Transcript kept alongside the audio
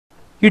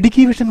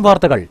Idukki vision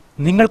വാർത്തകൾ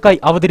നിങ്ങൾക്കായി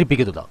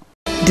അവതരിപ്പിക്കുന്നത്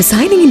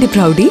Designing in the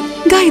Proudy,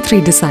 Gayatri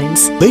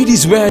Designs.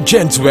 Ladies wear,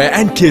 gents wear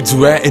and kids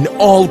wear in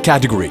all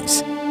categories.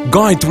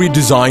 Gayatri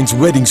Designs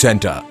Wedding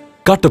Center,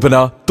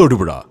 Kattapana,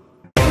 Todupuzha.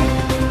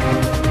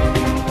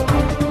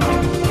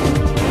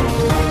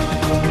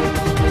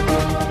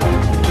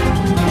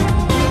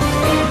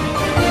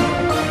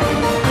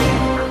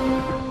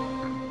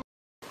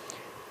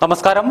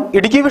 നമസ്കാരം.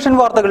 Idukki vision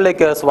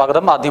വാർത്തകളിലേക്ക്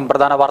സ്വാഗതം. ആദ്യം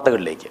പ്രധാന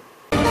വാർത്തകളിലേക്ക്.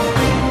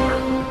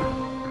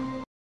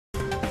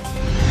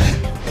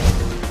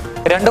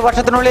 2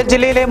 വർഷത്തിനുള്ളിൽ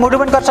ജില്ലയിലെ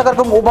മുഴുവൻ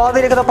കർഷകർക്കും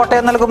ഉപാധിരഹിത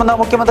പട്ടയം നൽകുമെന്ന്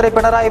മുഖ്യമന്ത്രി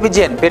പിണറായി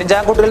വിജയൻ.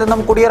 പെരിഞ്ചാംകുട്ടിയിൽ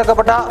നിന്നും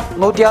കുടിയിറക്കപ്പെട്ട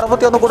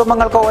 161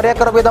 കുടുംബങ്ങൾക്ക്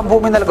ഒരേക്കർ വീതം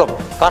ഭൂമി നൽകും.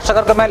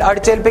 കർഷകർക്ക് മേൽ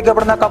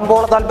അടിച്ചേൽപ്പിക്കപ്പെടുന്ന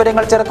കമ്പോള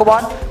താൽപര്യങ്ങൾ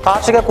ചെറുക്കുവാൻ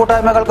കാർഷിക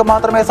കൂട്ടായ്മകൾക്ക്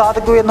മാത്രമേ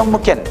സാധിക്കൂ എന്നും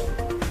മുഖ്യൻ.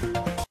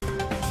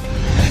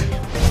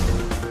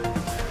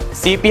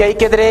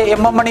 CPI-ക്കെതിരെ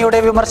MM മണിയുടെ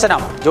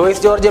വിമർശനം.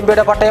 ജോയ്സ് ജോർജ്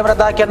എംപിയുടെ പട്ടയം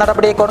റദ്ദാക്കിയ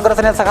നടപടി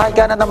കോൺഗ്രസിനെ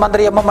സഹായിക്കാനെന്ന്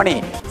മന്ത്രി MM മണി.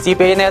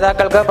 CPI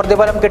നേതാക്കൾക്ക്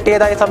പ്രതിഫലം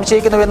കിട്ടിയതായി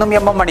സംശയിക്കുന്നുവെന്നും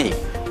MM മണി.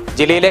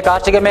 ജില്ലയിലെ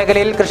കാർഷിക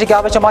മേഖലയിൽ കൃഷിക്ക്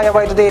ആവശ്യമായ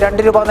വൈദ്യുതി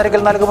 2 രൂപ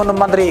നിരക്കിൽ നൽകുമെന്നും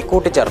മന്ത്രി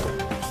കൂട്ടിച്ചേർത്തു.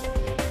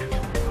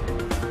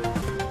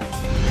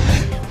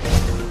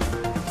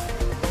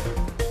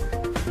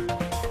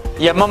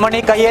 MM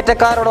മണി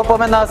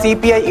കയ്യേറ്റക്കാരോടൊപ്പമെന്ന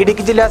CPI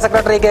ഇടുക്കി ജില്ലാ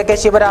സെക്രട്ടറി KK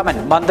ശിവരാമൻ.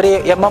 മന്ത്രി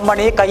MM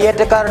മണി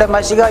കയ്യേറ്റക്കാരുടെ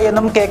മഷിക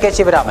എന്നും KK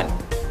ശിവരാമൻ.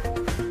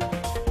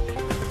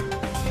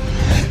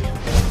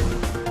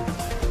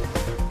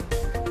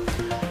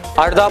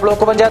 അടുത്ത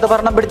ബ്ലോക്ക് പഞ്ചായത്ത്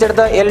ഭരണം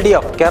പിടിച്ചെടുത്ത്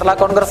LDF. കേരള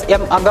കോൺഗ്രസ്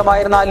M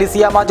അംഗമായിരുന്ന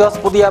ലിസിയാമ ജോസ്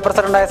പുതിയ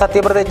പ്രസിഡന്റായ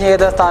സത്യപ്രതിജ്ഞ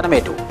ചെയ്ത്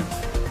സ്ഥാനമേറ്റു.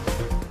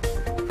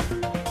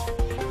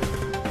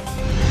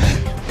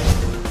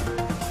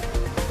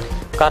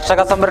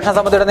 കർഷക സംരക്ഷണ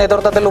സമിതിയുടെ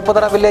നേതൃത്വത്തിൽ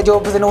ഉപ്പുതറ വില്ലേജ്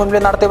ഓഫീസിന്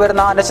മുൻപിൽ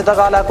നടത്തിവരുന്ന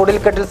അനിശ്ചിതകാല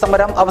കുടിൽക്കെട്ടിൽ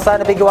സമരം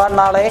അവസാനിപ്പിക്കുവാൻ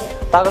നാളെ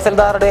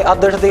തഹസിൽദാറുടെ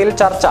അധ്യക്ഷതയിൽ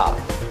ചർച്ച.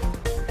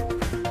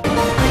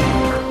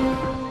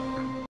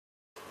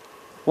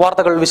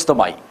 വാർത്തകൾ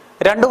വിശദമായി.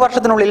 2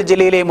 വർഷത്തിനുള്ളിൽ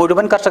ജില്ലയിലെ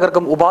മുഴുവൻ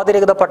കർഷകർക്കും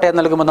ഉപാധിരഹിത പട്ടയം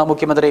നൽകുമെന്ന്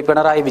മുഖ്യമന്ത്രി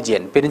പിണറായി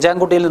വിജയൻ.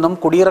 പെരിഞ്ചാംകുട്ടിയിൽ നിന്നും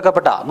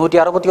കുടിയിറക്കപ്പെട്ട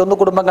 161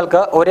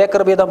 കുടുംബങ്ങൾക്ക്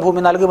ഒരേക്കർ വീതം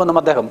ഭൂമി നൽകുമെന്നും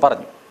അദ്ദേഹം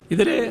പറഞ്ഞു.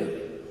 ഇതിലെ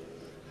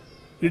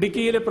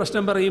ഇടുക്കിയിലെ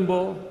പ്രശ്നം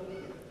പറയുമ്പോൾ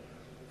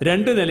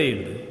 2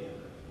 നിലയുണ്ട്.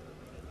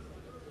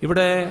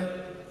 ഇവിടെ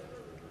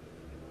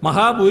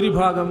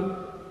മഹാഭൂരിഭാഗം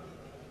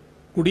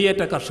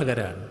കുടിയേറ്റ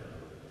കർഷകരാണ്.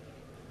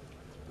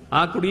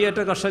 ആ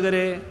കുടിയേറ്റ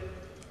കർഷകരെ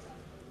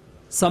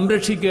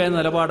സംരക്ഷിക്കുക എന്ന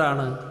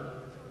നിലപാടാണ്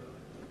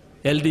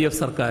LDF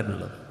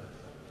സർക്കാരിനുള്ളത്.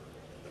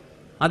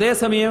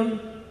 അതേസമയം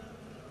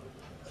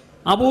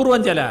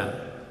അപൂർവം ചില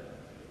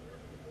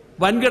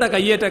വൻകിട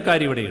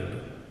കയ്യേറ്റക്കാരിവിടെയുണ്ട്.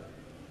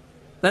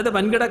 അതായത്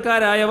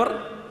വൻകിടക്കാരായവർ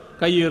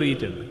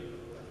കയ്യേറിയിട്ടുണ്ട്.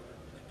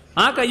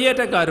 ആ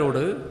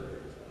കയ്യേറ്റക്കാരോട്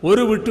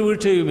ഒരു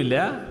വിട്ടുവീഴ്ചയുമില്ല.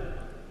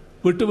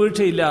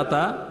 വിട്ടുവീഴ്ചയില്ലാത്ത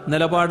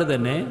നിലപാട്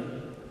തന്നെ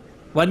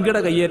വൻകിട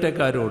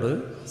കയ്യേറ്റക്കാരോട്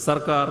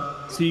സർക്കാർ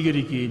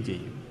സ്വീകരിക്കുകയും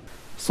ചെയ്യും.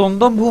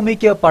 സ്വന്തം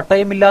ഭൂമിക്ക്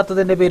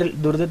പട്ടയമില്ലാത്തതിന്റെ പേരിൽ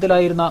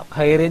ദുരിതത്തിലായിരുന്ന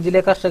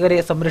ഹൈറേഞ്ചിലെ കർഷകരെ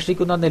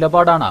സംരക്ഷിക്കുന്ന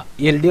നിലപാടാണ്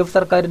LDF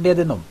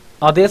സർക്കാരിന്റേതെന്നും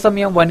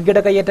അതേസമയം വൻകിട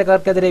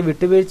കയ്യേറ്റക്കാർക്കെതിരെ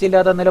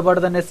വിട്ടുവീഴ്ചയില്ലാത്ത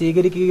നിലപാട് തന്നെ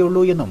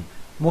സ്വീകരിക്കുകയുള്ളൂ എന്നും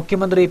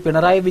മുഖ്യമന്ത്രി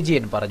പിണറായി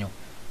വിജയൻ പറഞ്ഞു.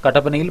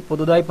 കട്ടപ്പനയിൽ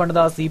പുതുതായി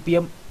പണിത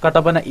CPM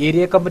Kattappana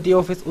area committee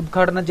office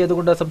ഉദ്ഘാടനം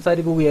ചെയ്തുകൊണ്ട്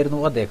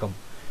സംസാരിക്കുകയായിരുന്നു അദ്ദേഹം.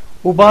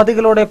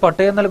 ഉപാധികളോടെ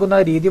പട്ടയം നൽകുന്ന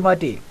രീതി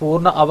മാറ്റി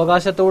പൂർണ്ണ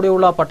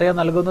അവകാശത്തോടെയുള്ള പട്ടയം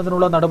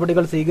നൽകുന്നതിനുള്ള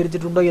നടപടികൾ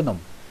സ്വീകരിച്ചിട്ടുണ്ട് എന്നും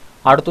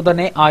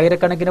അടുത്തുതന്നെ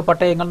ആയിരക്കണക്കിന്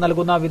പട്ടയങ്ങൾ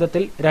നൽകുന്ന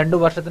വിധത്തിൽ 2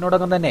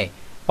 വർഷത്തിനോടകം തന്നെ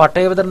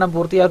പട്ടയ വിതരണം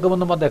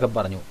പൂർത്തിയാക്കുമെന്നും അദ്ദേഹം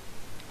പറഞ്ഞു.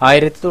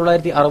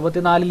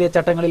 1964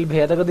 ചട്ടങ്ങളിൽ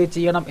ഭേദഗതി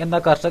ചെയ്യണം എന്ന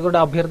കർഷകരുടെ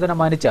അഭ്യർത്ഥന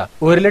മാനിച്ച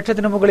 1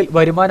 ലക്ഷത്തിന് മുകളിൽ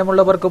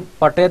വരുമാനമുള്ളവർക്കും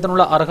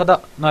പട്ടയത്തിനുള്ള അർഹത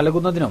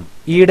നൽകുന്നതിനും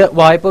ഈട്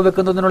വായ്പ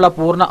വെക്കുന്നതിനുള്ള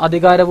പൂർണ്ണ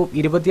അധികാരവും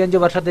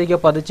 25 വർഷത്തേക്ക്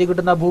പതിച്ചു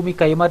കിട്ടുന്ന ഭൂമി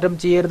കൈമാറ്റം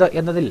ചെയ്യരുത്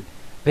എന്നതിൽ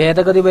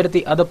ഭേദഗതി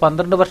വരുത്തി അത്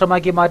 12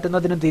 വർഷമാക്കി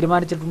മാറ്റുന്നതിനും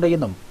തീരുമാനിച്ചിട്ടുണ്ട്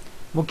എന്നും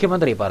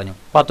മുഖ്യമന്ത്രി പറഞ്ഞു.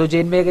 10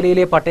 ചെയിൻ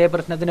മേഖലയിലെ പട്ടയ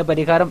പ്രശ്നത്തിന്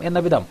പരിഹാരം എന്ന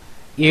വിധം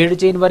 7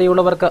 ചെയിൻ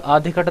വരെയുള്ളവർക്ക്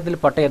ആദ്യഘട്ടത്തിൽ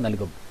പട്ടയം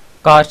നൽകും.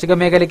 കാർഷിക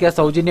മേഖലയ്ക്ക്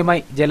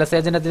സൗജന്യമായി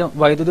ജലസേചനത്തിനും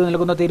വൈദ്യുതി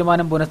നൽകുന്ന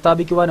തീരുമാനം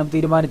പുനഃസ്ഥാപിക്കുവാനും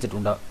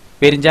തീരുമാനിച്ചിട്ടുണ്ട്.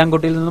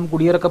 പെരിഞ്ചാംകുട്ടിയിൽ നിന്നും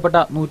കുടിയിറക്കപ്പെട്ട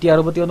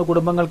 161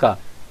 കുടുംബങ്ങൾക്ക്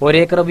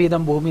ഒരേക്കർ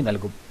വീതം ഭൂമി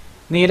നൽകും.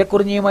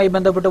 നീലക്കുറിഞ്ഞിയുമായി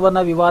ബന്ധപ്പെട്ട്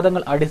വന്ന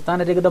വിവാദങ്ങൾ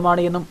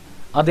അടിസ്ഥാനരഹിതമാണ് എന്നും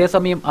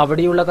അതേസമയം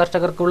അവിടെയുള്ള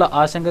കർഷകർക്കുള്ള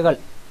ആശങ്കകൾ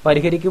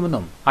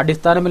പരിഹരിക്കുമെന്നും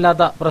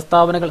അടിസ്ഥാനമില്ലാത്ത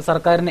പ്രസ്താവനകൾ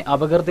സർക്കാരിനെ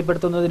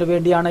അപകീർത്തിപ്പെടുത്തുന്നതിനു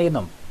വേണ്ടിയാണ്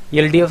എന്നും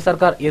LDF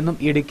സർക്കാർ എന്നും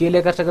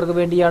ഇടുക്കിയിലെ കർഷകർക്ക്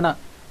വേണ്ടിയാണ്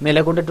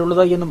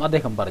നിലകൊണ്ടിട്ടുള്ളത് എന്നും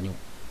അദ്ദേഹം പറഞ്ഞു.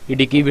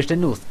 Idukki vision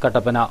news,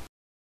 Kattappana.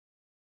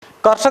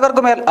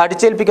 കർഷകർക്ക് മേൽ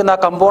അടിച്ചേൽപ്പിക്കുന്ന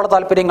കമ്പോള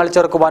താൽപര്യങ്ങൾ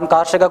ചെറുക്കുവാൻ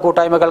കാർഷിക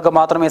കൂട്ടായ്മകൾക്ക്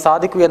മാത്രമേ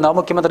സാധിക്കൂ എന്ന്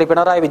മുഖ്യമന്ത്രി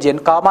പിണറായി വിജയൻ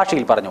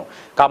കാമാക്ഷിയിൽ പറഞ്ഞു.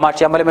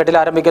 കാമാക്ഷി അമ്പലമേട്ടിൽ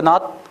ആരംഭിക്കുന്ന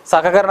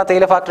സഹകരണ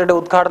തേയില ഫാക്ടറിയുടെ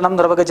ഉദ്ഘാടനം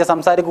നിർവഹിച്ച്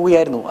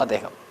സംസാരിക്കുകയായിരുന്നു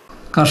അദ്ദേഹം.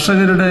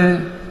 കർഷകരുടെ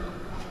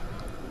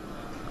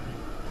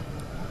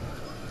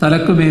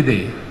തലക്കുമീതെ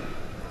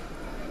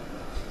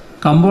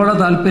കമ്പോള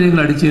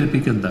താൽപര്യങ്ങൾ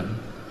അടിച്ചേൽപ്പിക്കുന്നത്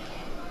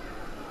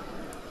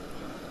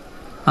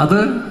അത്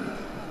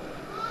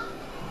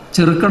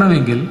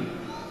ചെറുക്കണമെങ്കിൽ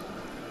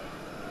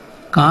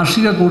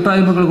കാർഷിക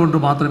കൂട്ടായ്മകൾ കൊണ്ട്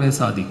മാത്രമേ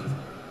സാധിക്കൂ.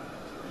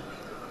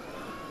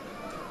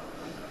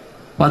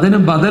 അതിന്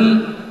ബദൽ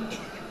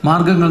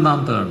മാർഗങ്ങൾ നാം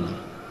തേടണം.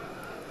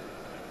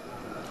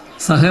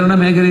 സഹകരണ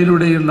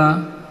മേഖലയിലൂടെയുള്ള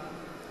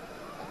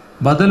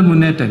ബദൽ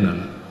മുന്നേറ്റങ്ങൾ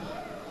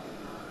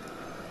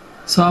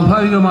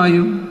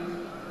സ്വാഭാവികമായും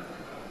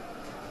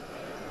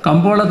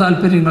കമ്പോള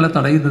താല്പര്യങ്ങളെ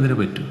തടയുന്നതിന്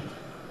പറ്റും.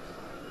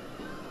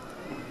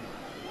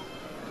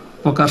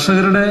 ഇപ്പോൾ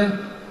കർഷകരുടെ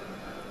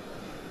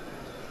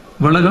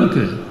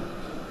വിളകൾക്ക്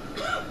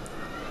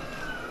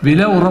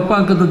വില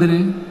ഉറപ്പാക്കുന്നതിന്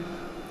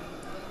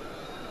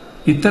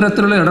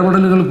ഇത്തരത്തിലുള്ള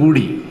ഇടപെടലുകൾ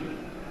കൂടി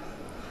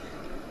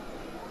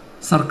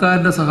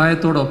സർക്കാരിൻ്റെ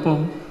സഹായത്തോടൊപ്പം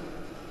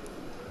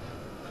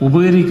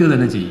ഉപകരിക്കുക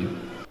തന്നെ ചെയ്യും.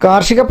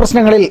 കാർഷിക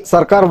പ്രശ്നങ്ങളിൽ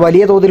സർക്കാർ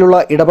വലിയ തോതിലുള്ള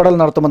ഇടപെടൽ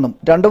നടത്തുമെന്നും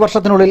 2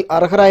 വർഷത്തിനുള്ളിൽ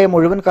അർഹരായ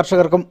മുഴുവൻ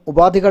കർഷകർക്കും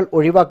ഉപാധികൾ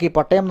ഒഴിവാക്കി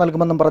പട്ടയം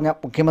നൽകുമെന്നും പറഞ്ഞ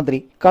മുഖ്യമന്ത്രി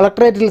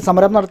കളക്ടറേറ്റിൽ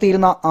സമരം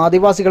നടത്തിയിരുന്ന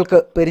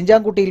ആദിവാസികൾക്ക്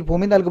പെരിഞ്ചാംകുട്ടിയിൽ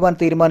ഭൂമി നൽകുവാൻ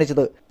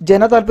തീരുമാനിച്ചത്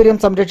ജനതാൽപര്യം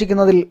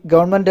സംരക്ഷിക്കുന്നതിൽ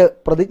ഗവൺമെന്റ്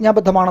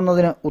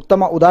പ്രതിജ്ഞാബദ്ധമാണെന്നതിന്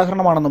ഉത്തമ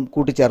ഉദാഹരണമാണെന്നും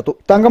കൂട്ടിച്ചേർത്തു.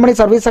 തങ്കമണി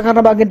സർവീസ്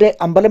സഹകരണ ബാങ്കിന്റെ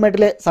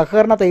അമ്പലമേട്ടിലെ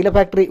സഹകരണ തേയില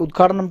ഫാക്ടറി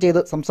ഉദ്ഘാടനം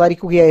ചെയ്ത്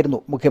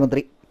സംസാരിക്കുകയായിരുന്നു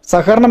മുഖ്യമന്ത്രി.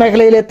 സഹകരണ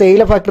മേഖലയിലെ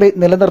തേയില ഫാക്ടറി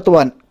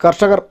നിലനിർത്തുവാൻ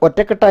കർഷകർ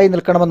ഒറ്റക്കെട്ടായി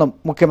നിൽക്കണമെന്നും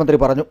മുഖ്യമന്ത്രി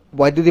പറഞ്ഞു.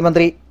 വൈദ്യുതി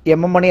മന്ത്രി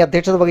എം.എം. മണി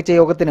അധ്യക്ഷത വഹിച്ച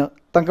യോഗത്തിന്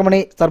തങ്കമണി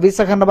സർവീസ്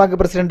സഹകരണ ബാങ്ക്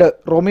പ്രസിഡന്റ്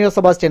റോമിയോ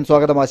സെബാസ്റ്റ്യൻ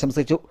സ്വാഗതം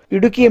ആശംസിച്ചു.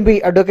 Idukki MP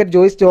advocate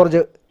Joyce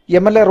George,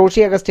 MLA.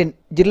 Roshy Augustine,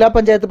 ജില്ലാ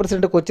പഞ്ചായത്ത്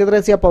പ്രസിഡന്റ്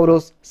കൊച്ചിത്രേസ്യ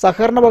പൗലോസ്,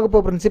 സഹകരണ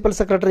വകുപ്പ് principal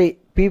secretary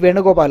P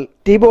Venugopal,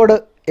 T board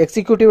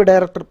executive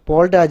director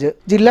Paul Raj,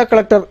 ജില്ലാ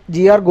കളക്ടർ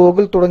ജി.ആർ.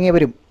 ഗോകുൽ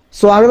തുടങ്ങിയവരും,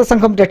 സ്വാഗത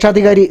സംഘം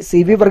രക്ഷാധികാരി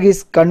CV.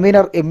 Varghese,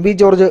 convener MV.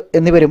 George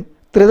എന്നിവരും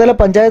ത്രിതല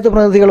പഞ്ചായത്ത്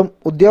പ്രതിനിധികളും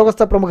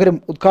ഉദ്യോഗസ്ഥ പ്രമുഖരും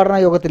ഉദ്ഘാടന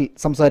യോഗത്തിൽ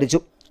സംസാരിച്ചു.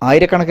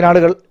 ആയിരക്കണക്കിന്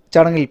ആളുകൾ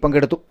ചടങ്ങിൽ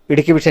പങ്കെടുത്തു.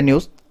 Idukki vision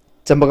news,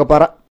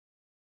 Chembakappara.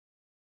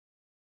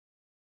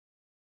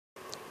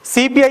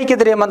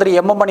 CPI-ക്കെതിരെ മന്ത്രി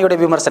എം.എം. മണിയുടെ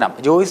വിമർശനം.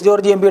 ജോയ്സ്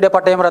ജോർജ് എം.പിയുടെ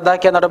പട്ടയം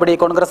റദ്ദാക്കിയ നടപടി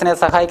കോൺഗ്രസിനെ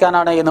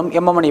സഹായിക്കാനാണ് എന്നും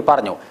എം.എം. മണി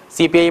പറഞ്ഞു.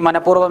 CPI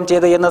മനഃപൂർവ്വം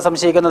ചെയ്ത് എന്ന്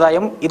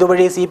സംശയിക്കുന്നതായും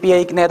ഇതുവഴി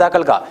CPI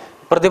നേതാക്കൾക്ക്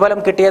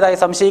പ്രതിഫലം കിട്ടിയതായി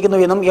സംശയിക്കുന്നു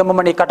എന്നും എം.എം.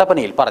 മണി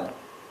കട്ടപ്പനയിൽ പറഞ്ഞു.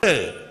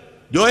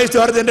 ജോയ്സ്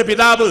ജോർജിന്റെ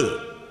പിതാവ്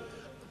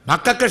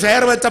മക്കൾക്ക്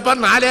ഷെയർ വെച്ചപ്പോൾ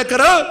 4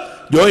 ഏക്കർ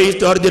ജോയ്സ്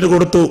ജോർജിന്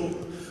കൊടുത്തു.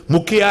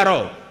 മുക്കിയാറോ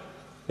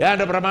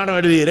ഏതാണ്ട് പ്രമാണം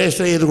എഴുതി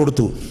രജിസ്റ്റർ ചെയ്ത്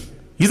കൊടുത്തു.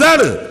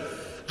 ഇതാണ്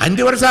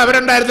 5 വർഷം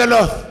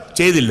അവരുണ്ടായിരുന്നല്ലോ,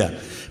 ചെയ്തില്ല.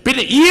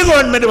 പിന്നെ ഈ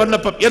ഗവൺമെന്റ്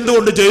വന്നപ്പം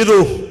എന്തുകൊണ്ട് ചെയ്തു?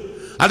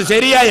 അത്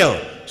ശരിയായോ?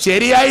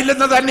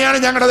 ശരിയായില്ലെന്ന് തന്നെയാണ്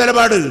ഞങ്ങളുടെ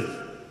നിലപാട്.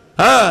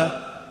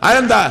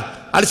 അതെന്താ?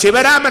 അത്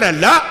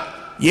ശിവരാമനല്ല,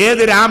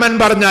 ഏത് രാമൻ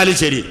പറഞ്ഞാലും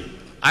ശരി,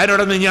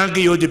 അതിനോടൊന്നും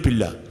ഞങ്ങൾക്ക്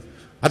യോജിപ്പില്ല.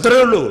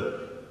 അത്രയേ ഉള്ളൂ.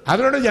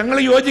 അതിനോട് ഞങ്ങൾ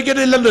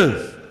യോജിക്കുന്നില്ലെന്ന്.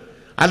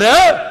 അത്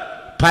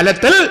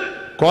ഫലത്തിൽ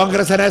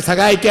കോൺഗ്രസിനെ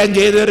സഹായിക്കാൻ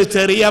ചെയ്തൊരു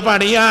ചെറിയ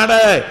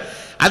പണിയാണ്.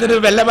 അതിന്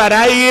വല്ല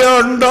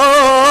പരാജയമുണ്ടോ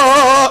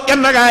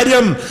എന്ന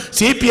കാര്യം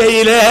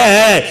CPI-യിലെ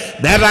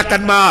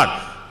നേതാക്കന്മാർ,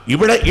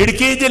 ഇവിടെ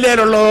ഇടുക്കി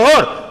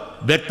ജില്ലയിലുള്ളവർ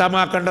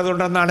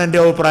വ്യക്തമാക്കേണ്ടതുണ്ടെന്നാണ്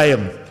എൻ്റെ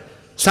അഭിപ്രായം.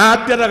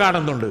 സാധ്യത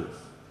കാണുന്നുണ്ട്,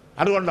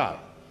 അതുകൊണ്ടാണ്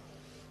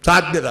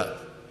സാധ്യത.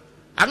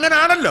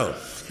 അങ്ങനാണല്ലോ.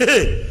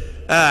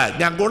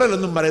 ഞാൻ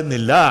കൂടുതലൊന്നും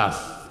പറയുന്നില്ല,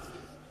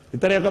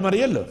 ഇത്രയൊക്കെ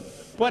മറിയല്ലോ,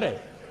 പോരെ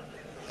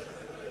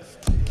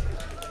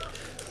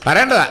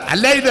പറയേണ്ടതാ.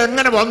 അല്ല, ഇത്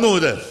എങ്ങനെ വന്നു,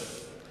 ഇത്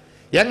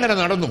എങ്ങനെ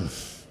നടന്നു?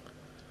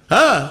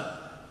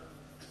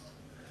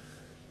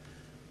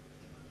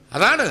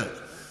 അതാണ്,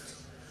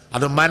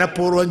 അത്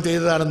മനഃപൂർവ്വം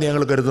ചെയ്തതാണെന്ന്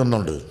ഞങ്ങൾ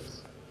കരുതുന്നുണ്ട്.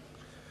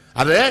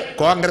 അത്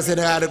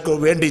കോൺഗ്രസിനുകാർക്ക്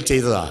വേണ്ടി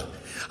ചെയ്തതാ.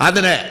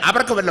 അതിന്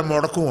അവർക്ക് വല്ല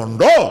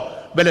മുടക്കമുണ്ടോ,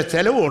 വല്ല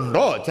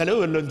ചെലവുണ്ടോ, ചെലവ്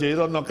വല്ലതും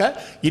ചെയ്തോന്നൊക്കെ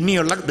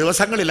ഇനിയുള്ള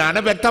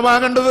ദിവസങ്ങളിലാണ്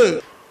വ്യക്തമാകേണ്ടത്.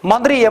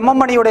 മന്ത്രി എം.എം.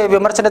 മണിയുടെ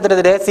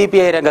വിമർശനത്തിനെതിരെ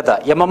CPI രംഗത്ത്.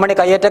 എം.എം. മണി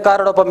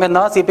കയ്യേറ്റക്കാരോടൊപ്പം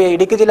എന്ന് CPI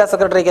ഇടുക്കി ജില്ലാ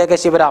സെക്രട്ടറി കെ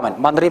ശിവരാമൻ.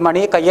 മന്ത്രി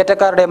മണി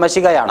കയ്യേറ്റക്കാരുടെ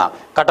മഷികയാണ്.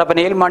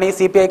 കട്ടപ്പനയിൽ മണി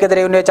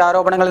CPI-ക്കെതിരെ ഉന്നയിച്ച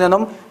ആരോപണങ്ങളിൽ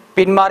നിന്നും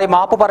പിന്മാറി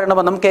മാപ്പ്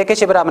പറയണമെന്നും കെ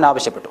ശിവരാമൻ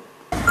ആവശ്യപ്പെട്ടു.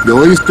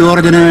 ജോയ്സ്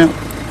ജോർജിന്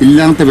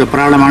ഇല്ലാത്ത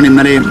വെപ്രാളമാണ്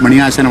ഇന്നലെ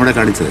മണിയാശൻ അവിടെ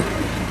കാണിച്ചത്.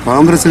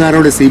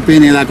 കോൺഗ്രസുകാരോട് CPI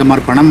നേതാക്കന്മാർ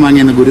പണം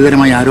വാങ്ങിയെന്ന്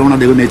ഗുരുതരമായ ആരോപണം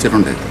അദ്ദേഹം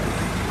ഉന്നയിച്ചിട്ടുണ്ട്.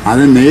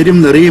 അത് നേരും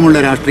നെറിയുമുള്ള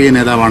രാഷ്ട്രീയ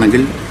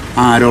നേതാവാണെങ്കിൽ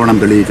ആ ആരോപണം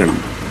തെളിയിക്കണം.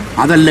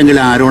 അതല്ലെങ്കിൽ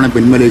ആ ആരോപണം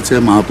പിൻവലിച്ച്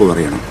മാപ്പ്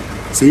പറയണം.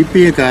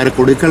 CPI-ക്കാർ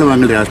കൊടുക്കൽ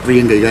വാങ്ങൽ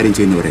രാഷ്ട്രീയം കൈകാര്യം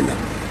ചെയ്യുന്നവരല്ല.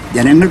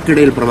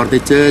 ജനങ്ങൾക്കിടയിൽ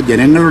പ്രവർത്തിച്ച്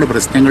ജനങ്ങളുടെ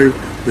പ്രശ്നങ്ങൾ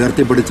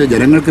ഉയർത്തിപ്പിടിച്ച്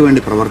ജനങ്ങൾക്ക്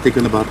വേണ്ടി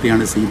പ്രവർത്തിക്കുന്ന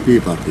പാർട്ടിയാണ് CPI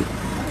പാർട്ടി.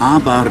 ആ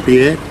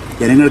പാർട്ടിയെ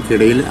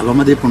ജനങ്ങൾക്കിടയിൽ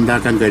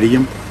അവമതിപ്പുണ്ടാക്കാൻ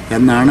കഴിയും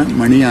എന്നാണ്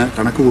മണി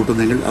കണക്ക്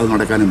കൂട്ടുന്നതെങ്കിൽ അത്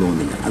നടക്കാനും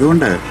പോകുന്നില്ല.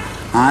 അതുകൊണ്ട്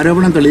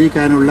ആരോപണം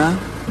തെളിയിക്കാനുള്ള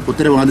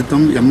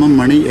ഉത്തരവാദിത്വം എം.എം.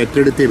 മണി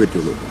ഏറ്റെടുത്തേ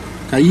പറ്റുള്ളൂ.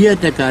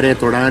 കയ്യേറ്റക്കാരെ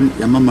തൊടാൻ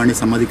എം.എം. മണി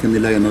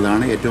സമ്മതിക്കുന്നില്ല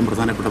എന്നതാണ് ഏറ്റവും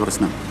പ്രധാനപ്പെട്ട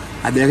പ്രശ്നം.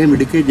 അദ്ദേഹം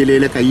ഇടുക്കി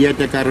ജില്ലയിലെ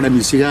കയ്യേറ്റക്കാരുടെ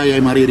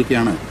മിശികയായി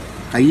മാറിയിരിക്കുകയാണ്.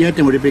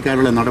 കയ്യേറ്റം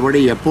ഒഴിപ്പിക്കാനുള്ള നടപടി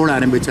എപ്പോൾ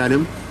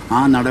ആരംഭിച്ചാലും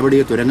ആ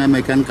നടപടിയെ തുരങ്കം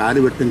വയ്ക്കാൻ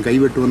കാലുവെട്ടും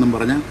കൈവെട്ടുമെന്നും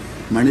പറഞ്ഞ്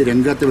മണി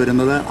രംഗത്ത്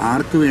വരുന്നത്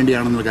ആർക്കു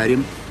വേണ്ടിയാണെന്ന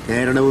കാര്യം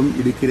കേരളവും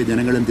ഇടുക്കിയിലെ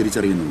ജനങ്ങളും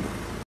തിരിച്ചറിയുന്നുണ്ട്.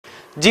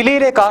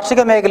 ജില്ലയിലെ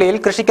കാർഷിക മേഖലയിൽ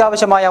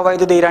കൃഷിക്കാവശ്യമായ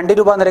വൈദ്യുതി 2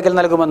 രൂപ നിരക്കിൽ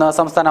നൽകുമെന്ന്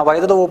സംസ്ഥാന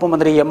വൈദ്യുത വകുപ്പ്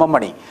മന്ത്രി എം.എം.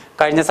 മണി.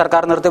 കഴിഞ്ഞ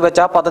സർക്കാർ നിർത്തിവെച്ച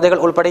പദ്ധതികൾ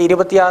ഉൾപ്പെടെ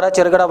 26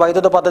 ചെറുകിട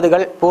വൈദ്യുത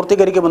പദ്ധതികൾ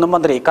പൂർത്തീകരിക്കുമെന്നും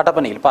മന്ത്രി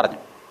കട്ടപ്പനയിൽ പറഞ്ഞു.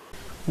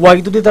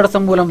 വൈദ്യുതി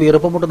തടസ്സം മൂലം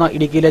വീർപ്പുമുട്ടുന്ന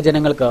ഇടുക്കിയിലെ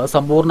ജനങ്ങൾക്ക്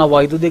സമ്പൂർണ്ണ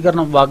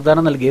വൈദ്യുതീകരണം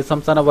വാഗ്ദാനം നൽകി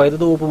സംസ്ഥാന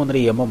വൈദ്യുത വകുപ്പ് മന്ത്രി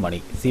എം.എം. മണി.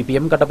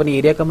 CPM Kattappana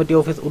area committee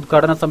office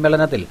ഉദ്ഘാടന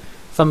സമ്മേളനത്തിൽ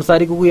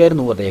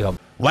സംസാരിക്കുകയായിരുന്നു അദ്ദേഹം.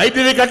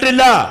 വൈദ്യുതി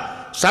കട്ടില്ല,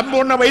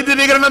 സമ്പൂർണ്ണ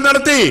വൈദ്യുതീകരണം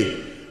നടത്തി.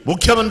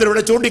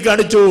 മുഖ്യമന്ത്രിയുടെ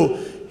ചൂണ്ടിക്കാണിച്ചു,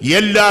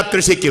 എല്ലാ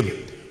കൃഷിക്കും,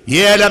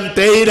 ഏലം,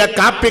 തേയില,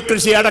 കാപ്പി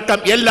കൃഷി അടക്കം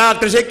എല്ലാ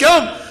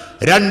കൃഷിക്കും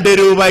 2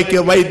 രൂപയ്ക്ക്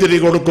വൈദ്യുതി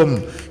കൊടുക്കും.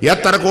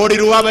 എത്ര കോടി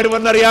രൂപ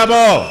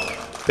വരുമെന്നറിയാമോ?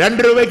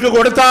 2 രൂപയ്ക്ക്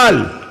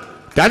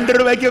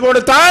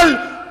കൊടുത്താൽ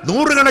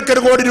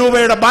നൂറുകണക്കിന് കോടി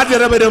രൂപയുടെ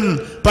ബാധ്യത വരും.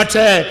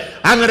 പക്ഷേ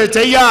അങ്ങനെ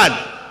ചെയ്യാൻ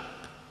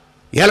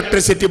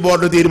ഇലക്ട്രിസിറ്റി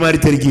ബോർഡ്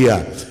തീരുമാനിച്ചിരിക്കുക.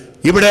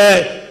 ഇവിടെ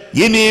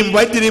ഇനിയും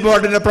വൈദ്യുതി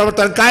ബോർഡിന്റെ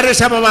പ്രവർത്തനം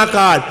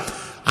കാര്യക്ഷമമാക്കാൻ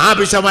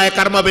ആവശ്യമായ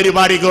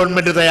കർമ്മപരിപാടി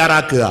ഗവൺമെന്റ്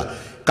തയ്യാറാക്കുക.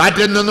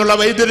 കാറ്റിൽ നിന്നുള്ള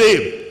വൈദ്യുതി,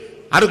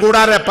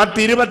 അതുകൂടാതെ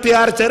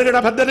 10-26 ചെറുകിട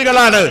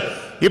പദ്ധതികളാണ്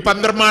ഈ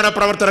നിർമ്മാണ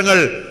പ്രവർത്തനങ്ങൾ.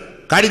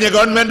 കഴിഞ്ഞ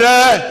ഗവൺമെന്റ്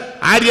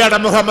ആര്യാട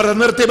മുഹമ്മദ്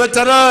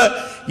നിർത്തിവെച്ചത്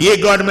ഈ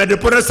ഗവൺമെന്റ്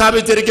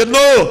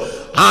പുനഃസ്ഥാപിച്ചിരിക്കുന്നു.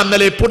 ആ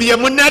നിലയിൽ പുതിയ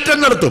മുന്നേറ്റം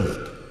നടത്തും.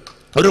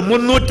 ഒരു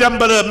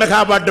 350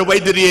 മെഗാവാട്ട്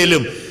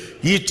വൈദ്യുതിയിലും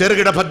ഈ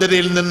ചെറുകിട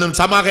പദ്ധതിയിൽ നിന്നും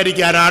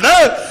സമാഹരിക്കാനാണ്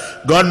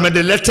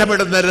ഗവൺമെന്റ്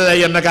ലക്ഷ്യമിടുന്നത്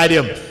എന്ന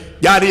കാര്യം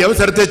ഞാൻ ഈ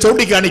അവസരത്തെ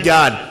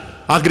ചൂണ്ടിക്കാണിക്കാൻ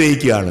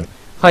ആഗ്രഹിക്കുകയാണ്.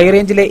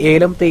 ഹൈറേഞ്ചിലെ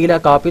ഏലം, തേയില,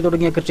 കാപ്പി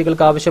തുടങ്ങിയ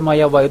കൃഷികൾക്ക് ആവശ്യമായ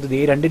വൈദ്യുതി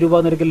 2 രൂപ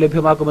നിരക്കിൽ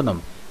ലഭ്യമാക്കുമെന്നും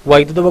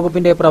വൈദ്യുത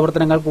വകുപ്പിന്റെ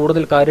പ്രവർത്തനങ്ങൾ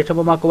കൂടുതൽ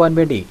കാര്യക്ഷമമാക്കുവാൻ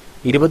വേണ്ടി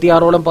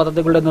 26ഓളം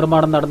പദ്ധതികളുടെ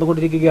നിർമ്മാണം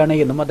നടന്നുകൊണ്ടിരിക്കുകയാണ്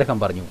എന്നും അദ്ദേഹം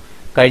പറഞ്ഞു.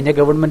 കഴിഞ്ഞ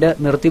ഗവൺമെന്റ്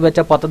നിർത്തിവെച്ച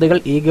പദ്ധതികൾ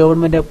ഈ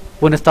ഗവൺമെന്റ്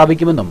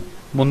പുനഃസ്ഥാപിക്കുമെന്നും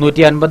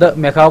 350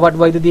 മെഗാവാട്ട്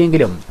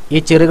വൈദ്യുതിയെങ്കിലും ഈ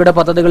ചെറുകിട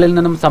പദ്ധതികളിൽ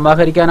നിന്നും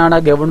സമാഹരിക്കാനാണ്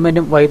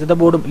ഗവൺമെന്റും വൈദ്യുത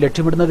ബോർഡും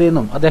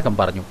ലക്ഷ്യമിടുന്നതെന്നും അദ്ദേഹം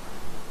പറഞ്ഞു.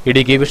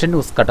 Idukki vision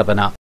news,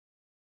 Kattappana.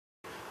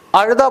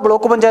 അഴുത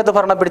ബ്ലോക്ക് പഞ്ചായത്ത്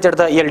ഭരണം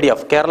പിടിച്ചെടുത്ത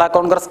LDF കേരള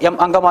കോൺഗ്രസ് എം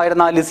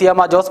അംഗമായിരുന്ന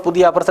ലിസിയാമ്മ ജോസ്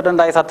പുതിയ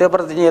പ്രസിഡന്റായി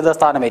സത്യപ്രതിജ്ഞ ചെയ്ത്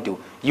സ്ഥാനമേറ്റു.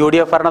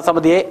 UDF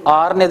ഭരണസമിതിയെ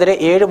 6-നെതിരെ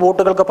 7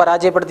 വോട്ടുകൾക്ക്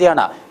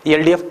പരാജയപ്പെടുത്തിയാണ്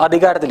LDF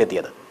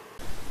അധികാരത്തിലെത്തിയത്.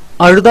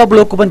 അഴുത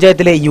ബ്ലോക്ക്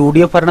പഞ്ചായത്തിലെ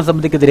UDF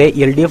ഭരണസമിതിക്കെതിരെ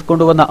LDF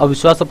കൊണ്ടുവന്ന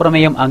അവിശ്വാസ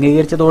പ്രമേയം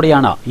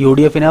അംഗീകരിച്ചതോടെയാണ്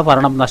UDFന്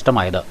ഭരണം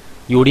നഷ്ടമായത്.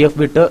 UDF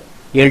വിട്ട്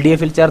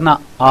LDFിൽ ചേർന്ന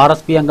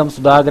RSP അംഗം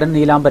സുധാകരൻ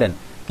നീലാംബരൻ,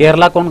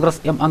 കേരള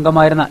കോൺഗ്രസ് എം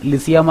അംഗമായിരുന്ന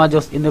ലിസിയാമ്മ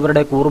ജോസ്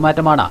എന്നിവരുടെ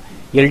കൂറുമാറ്റമാണ്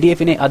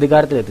LDFിനെ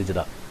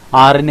അധികാരത്തിലെത്തിച്ചത്.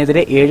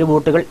 6-നെതിരെ 7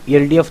 വോട്ടുകൾ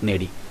LDF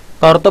നേടി.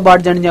 കറുത്ത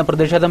ബാഡ്ജ് അണിഞ്ഞ്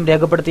പ്രതിഷേധം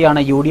രേഖപ്പെടുത്തിയാണ്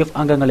UDF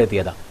അംഗങ്ങൾ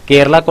എത്തിയത്.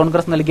 കേരള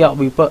കോൺഗ്രസ് നൽകിയ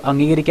വിപ്പ്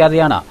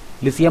അംഗീകരിക്കാതെയാണ്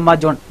ലിസിയാമ്മ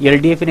ജോൺ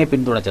LDFിനെ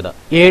പിന്തുണച്ചത്.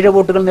 7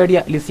 വോട്ടുകൾ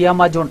നേടിയ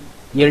ലിസിയാമ്മ ജോൺ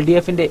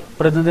LDFിന്റെ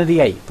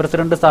പ്രതിനിധിയായി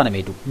പ്രസിഡന്റ്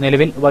സ്ഥാനമേറ്റു.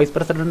 നിലവിൽ വൈസ്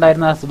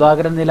പ്രസിഡന്റായിരുന്ന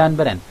സുധാകരൻ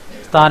നീലാംബരൻ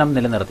സ്ഥാനം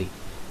നിലനിർത്തി.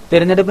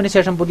 തെരഞ്ഞെടുപ്പിന്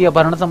ശേഷം പുതിയ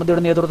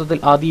ഭരണസമിതിയുടെ നേതൃത്വത്തിൽ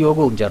ആദ്യ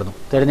യോഗവും ചേർന്നു.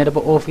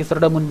 തെരഞ്ഞെടുപ്പ്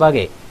ഓഫീസറുടെ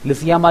മുൻപാകെ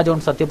ലിസിയാമ്മ ജോൺ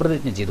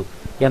സത്യപ്രതിജ്ഞ ചെയ്തു.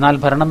 എന്നാൽ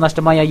ഭരണം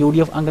നഷ്ടമായ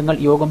UDF അംഗങ്ങൾ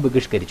യോഗം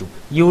ബഹിഷ്കരിച്ചു.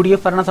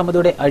 UDF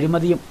ഭരണസമിതിയുടെ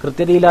അഴിമതിയും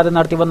കൃത്യതയില്ലാതെ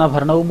നടത്തിവന്ന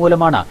ഭരണവും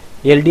മൂലമാണ്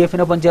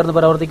LDFിനൊപ്പം ചേർന്ന്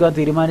പ്രവർത്തിക്കുവാൻ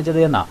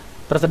തീരുമാനിച്ചത് എന്ന്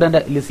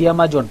പ്രസിഡന്റ്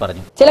ലിസിയാമ്മ ജോൺ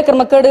പറഞ്ഞു. ചില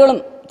ക്രമക്കേടുകളും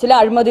ചില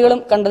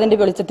അഴിമതികളും കണ്ടതിന്റെ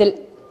വെളിച്ചത്തിൽ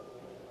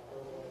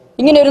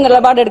ഇങ്ങനെയൊരു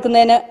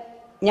നിലപാടെടുക്കുന്നതിന്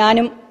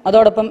ഞാനും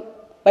അതോടൊപ്പം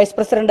വൈസ്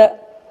പ്രസിഡന്റ്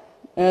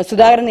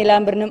സുധാകരൻ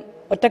നീലാംബരനും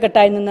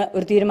ഒറ്റക്കെട്ടായി നിന്ന്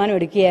ഒരു തീരുമാനം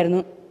എടുക്കുകയായിരുന്നു.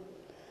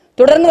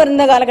 തുടർന്ന്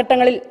വരുന്ന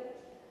കാലഘട്ടങ്ങളിൽ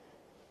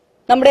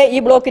നമ്മുടെ ഈ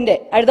ബ്ലോക്കിന്റെ,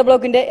 അഴുത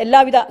ബ്ലോക്കിന്റെ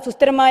എല്ലാവിധ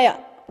സുസ്ഥിരമായ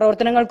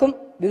പ്രവർത്തനങ്ങൾക്കും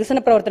വികസന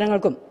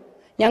പ്രവർത്തനങ്ങൾക്കും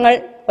ഞങ്ങൾ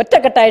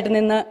ഒറ്റക്കെട്ടായിട്ട്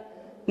നിന്ന്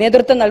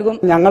നേതൃത്വം നൽകും.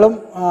 ഞങ്ങളും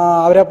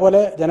അവരെ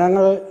പോലെ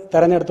ജനങ്ങൾ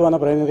തെരഞ്ഞെടുത്തു വന്ന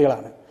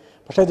പ്രതിനിധികളാണ്.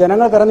 പക്ഷേ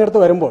ജനങ്ങൾ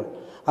തെരഞ്ഞെടുത്ത് വരുമ്പോൾ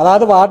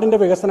അതാത് വാർഡിന്റെ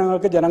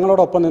വികസനങ്ങൾക്ക്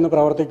ജനങ്ങളോടൊപ്പം നിന്ന്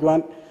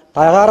പ്രവർത്തിക്കുവാൻ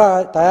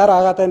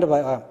തയ്യാറാകാത്തതിന്റെ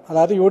ഭാഗം,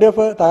 അതായത് UDF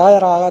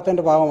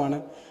തയ്യാറാകാത്തതിന്റെ ഭാഗമാണ്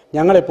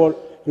ഞങ്ങളിപ്പോൾ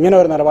ഇങ്ങനെ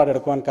ഒരു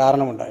നിലപാടെടുക്കുവാൻ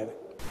കാരണമുണ്ടായത്.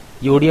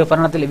 UDF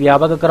ഭരണത്തിൽ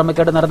വ്യാപക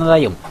ക്രമക്കേട്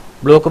നടന്നതായും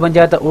ബ്ലോക്ക്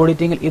പഞ്ചായത്ത്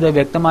ഓഡിറ്റിംഗിൽ ഇത്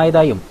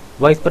വ്യക്തമായതായും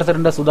വൈസ്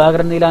പ്രസിഡന്റ്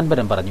സുധാകരൻ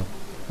നീലാംബരൻ പറഞ്ഞു.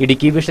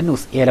 Idukki vision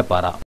news,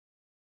 Elappara.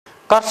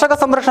 കർഷക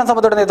സംരക്ഷണ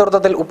സമിതിയുടെ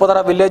നേതൃത്വത്തിൽ ഉപ്പുതറ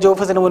വില്ലേജ്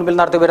ഓഫീസിന് മുൻപിൽ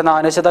നടത്തിവരുന്ന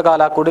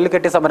അനിശ്ചിതകാല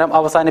കുടിൽകെട്ടി സമരം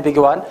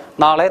അവസാനിപ്പിക്കുവാൻ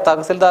നാളെ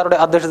തഹസിൽദാറുടെ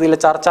അധ്യക്ഷതയിൽ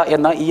ചർച്ച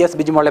എന്ന് ES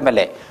ബിജിമോൾ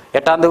MLA.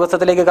 8ാം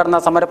ദിവസത്തിലേക്ക് കടന്ന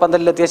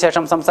സമരപന്തലിലെത്തിയ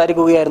ശേഷം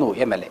സംസാരിക്കുകയായിരുന്നു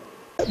MLA.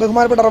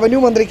 ബഹുമാനപ്പെട്ട റവന്യൂ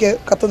മന്ത്രിക്ക്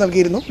കത്ത്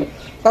നൽകിയിരുന്നു.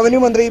 റവന്യൂ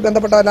മന്ത്രി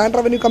ബന്ധപ്പെട്ട ലാൻഡ്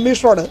റവന്യൂ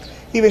കമ്മീഷണറോട്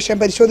ഈ വിഷയം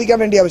പരിശോധിക്കാൻ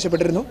വേണ്ടി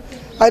ആവശ്യപ്പെട്ടിരുന്നു.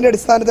 അതിൻ്റെ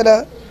അടിസ്ഥാനത്തിൽ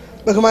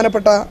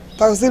ബഹുമാനപ്പെട്ട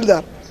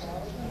തഹസീൽദാർ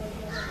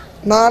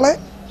നാളെ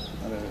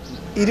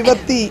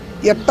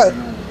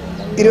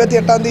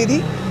 28-ാം തീയതി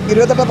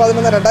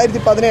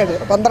 28/11/2017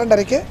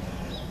 12:30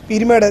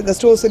 പീരുമേട്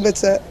ഗസ്റ്റ് ഹൗസിൽ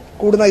വെച്ച്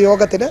കൂടുന്ന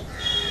യോഗത്തിൽ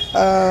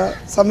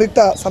സംയുക്ത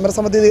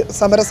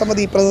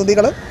സമരസമിതി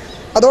പ്രതിനിധികൾ,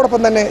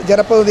 അതോടൊപ്പം തന്നെ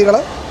ജനപ്രതിനിധികൾ,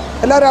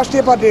 എല്ലാ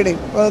രാഷ്ട്രീയ പാർട്ടിയുടെയും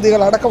പ്രതിനിധികൾ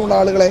അടക്കമുള്ള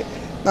ആളുകളെ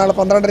നാളെ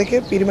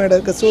 12:30 പീരുമേട്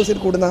ഗസ്റ്റ് ഹൗസിൽ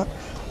കൂടുന്ന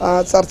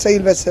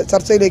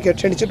ചർച്ചയിലേക്ക്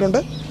ക്ഷണിച്ചിട്ടുണ്ട്.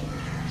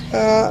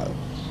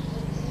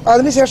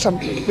 അതിനുശേഷം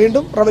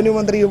വീണ്ടും റവന്യൂ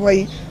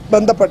മന്ത്രിയുമായി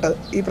ബന്ധപ്പെട്ട്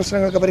ഈ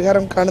പ്രശ്നങ്ങൾക്ക്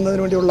പരിഹാരം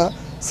കാണുന്നതിന് വേണ്ടിയുള്ള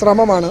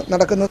ശ്രമമാണ്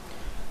നടക്കുന്നത്.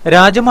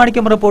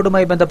 രാജമാണിക്യം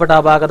റിപ്പോർട്ടുമായി ബന്ധപ്പെട്ട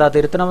അപാകത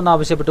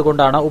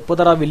തിരുത്തണമെന്നാവശ്യപ്പെട്ടുകൊണ്ടാണ്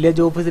ഉപ്പുതറ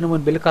വില്ലേജ് ഓഫീസിന്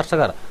മുൻപിൽ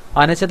കർഷകർ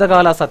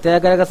അനിശ്ചിതകാല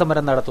സത്യാഗ്രഹ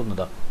സമരം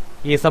നടത്തുന്നത്.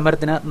 ഈ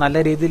സമരത്തിന് നല്ല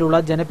രീതിയിലുള്ള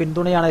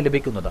ജനപിന്തുണയാണ്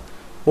ലഭിക്കുന്നത്.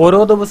 ഓരോ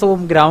ദിവസവും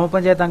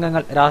ഗ്രാമപഞ്ചായത്ത്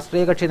അംഗങ്ങൾ,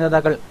 രാഷ്ട്രീയ കക്ഷി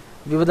നേതാക്കൾ,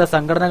 വിവിധ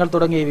സംഘടനകൾ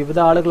തുടങ്ങിയ വിവിധ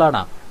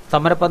ആളുകളാണ്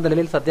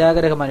സമരപന്തലിൽ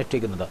സത്യാഗ്രഹം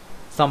അനുഷ്ഠിക്കുന്നത്.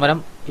 സമരം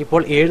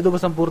ഇപ്പോൾ 7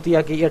 ദിവസം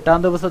പൂർത്തിയാക്കി 8ാം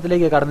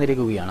ദിവസത്തിലേക്ക്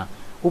കടന്നിരിക്കുകയാണ്.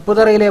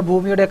 ഉപ്പുതറയിലെ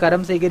ഭൂമിയുടെ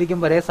കരം സ്വീകരിക്കും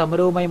വരെ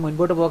സമരവുമായി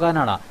മുൻപോട്ട്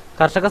പോകാനാണ്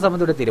കർഷക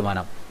സമിതിയുടെ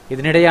തീരുമാനം.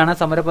 ഇതിനിടെയാണ്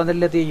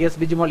സമരപന്തലിലെത്തിയ ES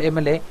Bijimol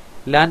MLA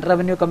land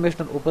revenue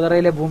commissioner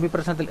ഉപ്പുതറയിലെ ഭൂമി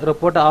പ്രശ്നത്തിൽ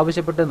റിപ്പോർട്ട്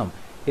ആവശ്യപ്പെട്ടെന്നും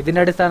ഇതിന്റെ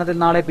അടിസ്ഥാനത്തിൽ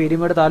നാളെ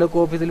പീരുമേട് താലൂക്ക്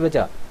ഓഫീസിൽ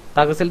വെച്ച്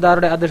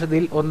തഹസിൽദാറുടെ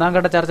അധ്യക്ഷതയിൽ 1ാം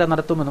ഘട്ട ചർച്ച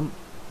നടത്തുമെന്നും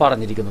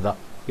പറഞ്ഞിരിക്കുന്നത്.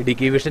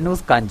 Idukki vision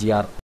news,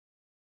 Kanchiyar.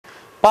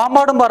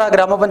 പാമ്പാടുംപാറ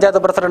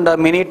ഗ്രാമപഞ്ചായത്ത് പ്രസിഡന്റ്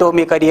മിനി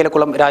ടോമി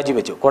കരിയേലക്കുളം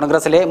രാജിവെച്ചു.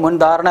 കോൺഗ്രസിലെ മുൻ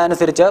ധാരണ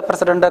അനുസരിച്ച്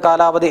പ്രസിഡന്റ്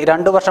കാലാവധി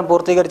 2 വർഷം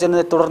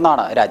പൂർത്തീകരിച്ചതിനെ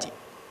തുടർന്നാണ് രാജി.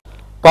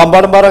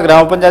 പാമ്പാടുംപാറ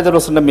ഗ്രാമപഞ്ചായത്ത്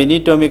പ്രസിഡന്റ് മിനി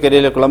ടോമി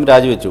കരിയിലക്കുളം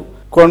രാജിവെച്ചു.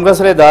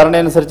 കോൺഗ്രസിലെ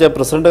ധാരണയനുസരിച്ച്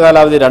പ്രസിഡന്റ്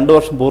കാലാവധി 2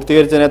 വർഷം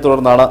പൂർത്തീകരിച്ചതിനെ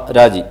തുടർന്നാണ്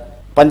രാജി.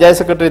 പഞ്ചായത്ത്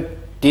സെക്രട്ടറി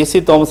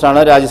TC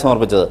തോമസിനാണ് രാജി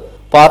സമർപ്പിച്ചത്.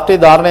 പാർട്ടി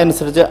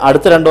ധാരണയനുസരിച്ച്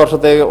അടുത്ത 2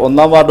 വർഷത്തേക്ക്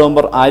 1-ാം വാർഡ്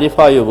മെമ്പർ ആരിഫ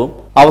അയ്യൂബും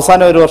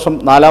അവസാന 1 വർഷം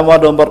 4-ാം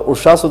വാർഡ് മെമ്പർ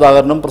ഉഷ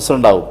സുധാകരനും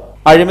പ്രസിഡന്റാവും.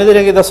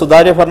 അഴിമതിരഹിത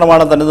സുതാര്യ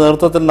ഭരണമാണ് തന്റെ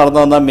നേതൃത്വത്തിൽ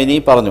നടന്നതെന്ന് മിനി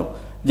പറഞ്ഞു.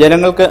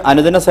 ജനങ്ങൾക്ക്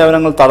അനുദിന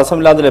സേവനങ്ങൾ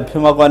തടസ്സമില്ലാതെ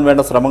ലഭ്യമാക്കുവാൻ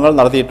വേണ്ട ശ്രമങ്ങൾ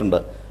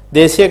നടത്തിയിട്ടുണ്ട്.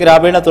 ദേശീയ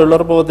ഗ്രാമീണ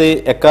തൊഴിലുറപ്പ് പദ്ധതി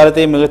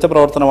എക്കാലത്തെയും മികച്ച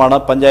പ്രവർത്തനമാണ്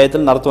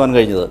പഞ്ചായത്തിൽ നടത്തുവാൻ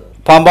കഴിഞ്ഞത്.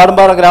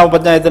 പാമ്പാടുംപാറ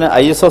ഗ്രാമപഞ്ചായത്തിന്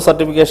ISO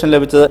സർട്ടിഫിക്കേഷൻ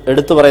ലഭിച്ചത്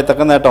എടുത്തു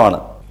പറയത്തക്ക നേട്ടമാണ്.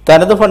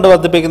 തനത് ഫണ്ട്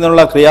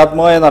വർദ്ധിപ്പിക്കുന്നതിനുള്ള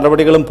ക്രിയാത്മകമായ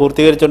നടപടികളും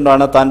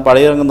പൂർത്തീകരിച്ചുകൊണ്ടാണ് താൻ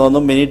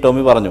പടിയിറങ്ങുന്നതെന്നും മിനി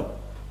ടോമി പറഞ്ഞു.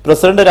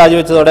 പ്രസിഡന്റ്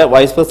രാജിവെച്ചതോടെ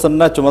വൈസ്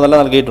പ്രസിഡന്റിന് ചുമതല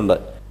നൽകിയിട്ടുണ്ട്.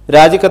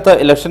 രാജിക്കത്ത്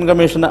ഇലക്ഷൻ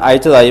കമ്മീഷന്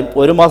അയച്ചതായും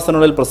 1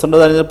 മാസത്തിനുള്ളിൽ പ്രസിഡന്റ്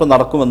തെരഞ്ഞെടുപ്പ്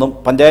നടക്കുമെന്നും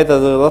പഞ്ചായത്ത്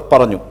അധികൃതർ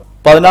പറഞ്ഞു.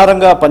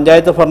 16-അംഗ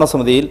പഞ്ചായത്ത്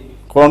ഭരണസമിതിയിൽ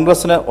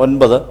കോൺഗ്രസിന്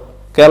 9,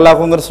 കേരള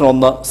കോൺഗ്രസിന്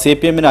 1,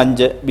 CPM-ന്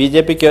 5,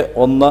 BJP-ക്ക്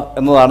 1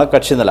 എന്നതാണ്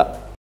കക്ഷിനില.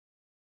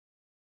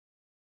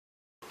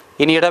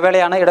 ഇനി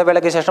ഇടവേളയാണ്.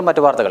 ഇടവേളയ്ക്ക് ശേഷം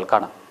മറ്റു വാർത്തകൾ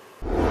കാണാം.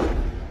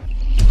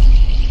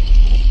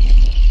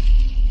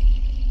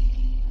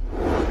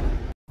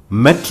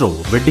 Metro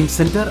wedding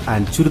centre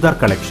and churidar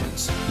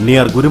collections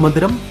near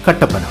ഗുരുമന്ദിരം,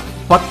 Kattappana.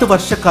 10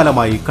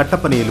 വർഷക്കാലമായി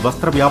കട്ടപ്പനയിൽ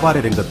വസ്ത്രവ്യാപാര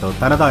രംഗത്ത്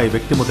തനതായ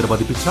വ്യക്തിമുദ്ര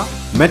പതിപ്പിച്ച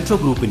മെട്രോ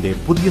ഗ്രൂപ്പിന്റെ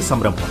പുതിയ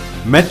സംരംഭം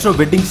metro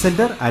wedding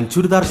centre and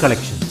churidar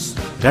collections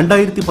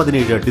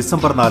 2017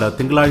 December 4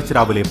 തിങ്കളാഴ്ച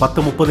രാവിലെ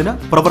 10:30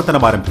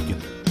 പ്രവർത്തനം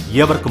ആരംഭിക്കുന്നു.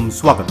 ഏവർക്കും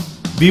സ്വാഗതം.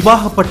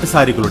 വിവാഹ പട്ട്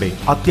സാരികളുടെ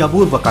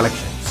അത്യപൂർവ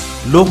കളക്ഷൻസ്,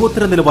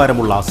 ലോകോത്തര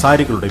നിലവാരമുള്ള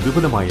സാരികളുടെ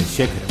വിപുലമായ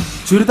ശേഖരം,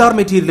 ചുരിദാർ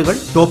മെറ്റീരിയലുകൾ,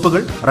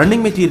 ടോപ്പുകൾ,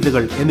 റണ്ണിംഗ്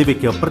മെറ്റീരിയലുകൾ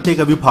എന്നിവയ്ക്ക്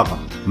പ്രത്യേക വിഭാഗം.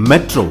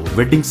 Metro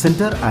wedding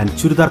centre and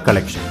churidar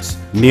collections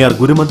near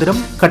ഗുരുമന്ദിരം,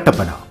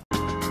 Kattappana.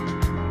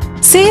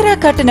 സേര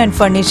curtain and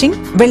furnishing,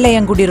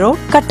 Vellayamkudi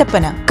road,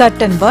 Kattappana.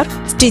 Curtain work,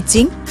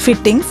 stitching,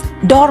 fittings,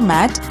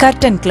 doormat,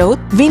 curtain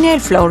cloth, vinyl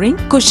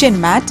flooring, cushion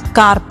mat,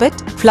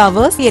 carpet,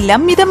 flowers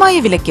എല്ലാം മിതമായ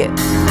വിലയ്ക്ക്.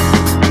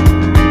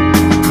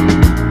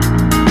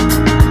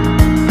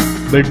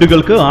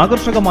 ബെഡുകൾക്ക്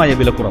ആകർഷകമായ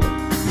വിലക്കുറവ്.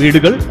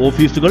 വീടുകൾ,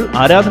 ഓഫീസുകൾ,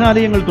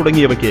 ആരാധനാലയങ്ങൾ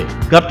തുടങ്ങിയവയ്ക്ക്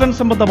കർട്ടൻ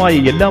സംബന്ധമായ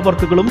എല്ലാ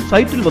വർക്കുകളും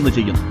സൈറ്റിൽ വന്ന്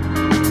ചെയ്യുന്നു.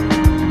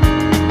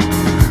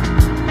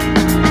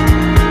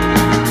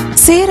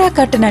 സേര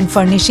curtain and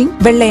furnishing,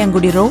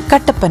 Vellayamkudi road,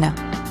 Kattappana.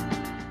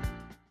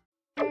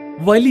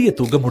 വലിയ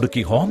തുക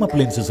മുടക്കി ഹോം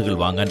അപ്ലയൻസസുകൾ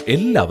വാങ്ങാൻ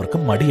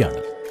എല്ലാവർക്കും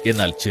മടിയാണ്.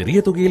 എന്നാൽ ചെറിയ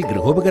തുകയിൽ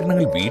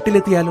ഗൃഹോപകരണങ്ങൾ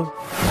വീട്ടിലെത്തിയാലോ?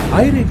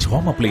 ഹൈറേഞ്ച്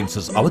ഹോം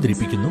അപ്ലയൻസസ്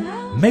അവതരിപ്പിക്കുന്നു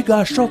mega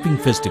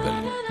shopping festival.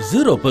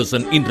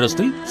 0%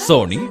 ഇൻട്രസ്റ്റിൽ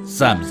Sony,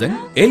 Samsung,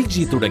 LG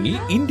തുടങ്ങി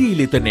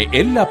ഇന്ത്യയിലെ തന്നെ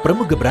എല്ലാ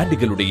പ്രമുഖ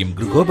ബ്രാൻഡുകളുടെയും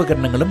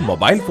ഗൃഹോപകരണങ്ങളും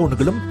മൊബൈൽ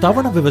ഫോണുകളും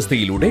തവണ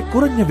വ്യവസ്ഥയിലൂടെ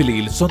കുറഞ്ഞ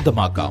വിലയിൽ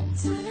സ്വന്തമാക്കാം.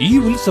 ഈ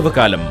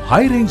ഉത്സവകാലം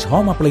ഹൈറേഞ്ച്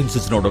ഹോം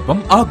അപ്ലയൻസസിനോടൊപ്പം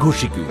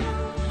ആഘോഷിക്കൂ.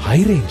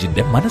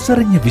 ഹൈറേഞ്ചിന്റെ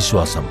മനസ്സറിഞ്ഞ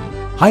വിശ്വാസം.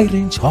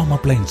 High range home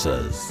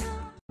appliances.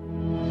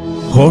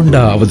 ഹോണ്ട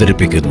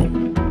അവതരിപ്പിക്കുന്നു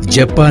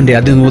ജപ്പാന്റെ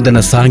അതിനൂതന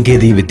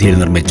സാങ്കേതിക വിദ്യയിൽ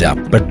നിർമ്മിച്ച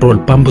പെട്രോൾ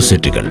പമ്പ്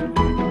സെറ്റുകൾ.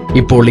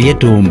 ഇപ്പോൾ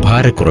ഏറ്റവും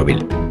ഭാരക്കുറവിൽ.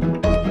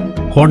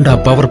 Honda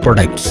power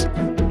products,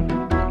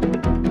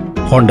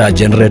 Honda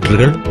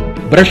ജനറേറ്ററുകൾ,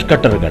 brush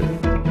കട്ടറുകൾ,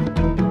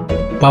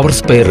 power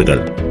സ്പെയറുകൾ.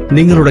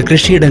 നിങ്ങളുടെ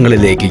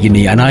കൃഷിയിടങ്ങളിലേക്ക്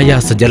ഇനി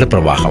അനായാസ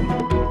ജലപ്രവാഹം.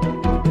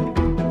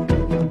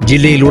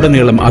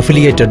 ജില്ലയിലുടനീളം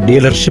അഫിലിയേറ്റഡ്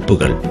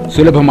ഡീലർഷിപ്പുകൾ,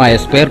 സുലഭമായ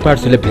സ്പെയർ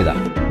പാർട്സ് ലഭ്യത,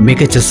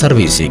 മികച്ച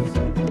സർവീസിംഗ്,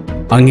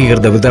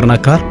 അംഗീകൃത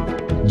വിതരണക്കാർ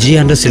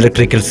G&S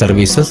electrical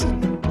services,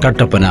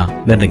 Kattappana,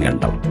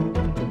 Nedumkandam.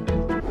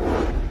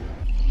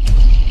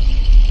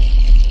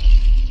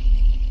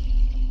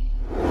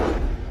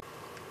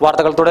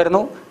 വാർത്തകൾ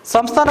തുടരുന്നു.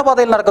 സംസ്ഥാന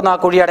പാതയിൽ നടക്കുന്ന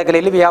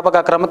കുഴിയടക്കലിൽ വ്യാപക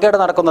ക്രമക്കേട്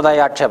നടക്കുന്നതായി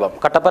ആക്ഷേപം.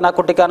 കട്ടപ്പന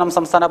കുട്ടിക്കാനം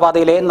സംസ്ഥാന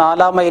പാതയിലെ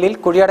 4-ാം മൈലിൽ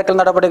കുഴിയടക്കൽ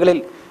നടപടികളിൽ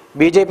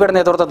BJPയുടെ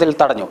നേതൃത്വത്തിൽ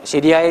തടഞ്ഞു.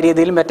 ശരിയായ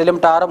രീതിയിൽ മെറ്റലും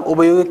ടാറും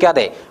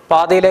ഉപയോഗിക്കാതെ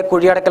പാതയിലെ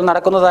കുഴിയടക്കൽ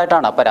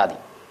നടക്കുന്നതായിട്ടാണ് പരാതി.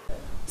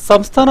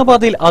 സംസ്ഥാന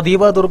പാതയിൽ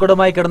അതീവ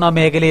ദുർഘടമായി കിടന്ന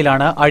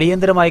മേഖലയിലാണ്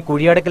അടിയന്തരമായി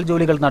കുഴിയടക്കൽ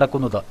ജോലികൾ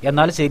നടക്കുന്നത്.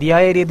 എന്നാൽ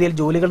ശരിയായ രീതിയിൽ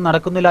ജോലികൾ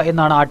നടക്കുന്നില്ല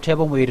എന്നാണ്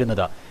ആക്ഷേപം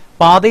ഉയരുന്നത്.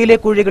 പാതയിലെ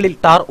കുഴികളിൽ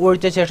ടാർ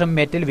ഒഴിച്ച ശേഷം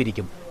മെറ്റൽ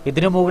വിരിക്കും.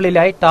 ഇതിനു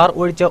മുകളിലായി ടാർ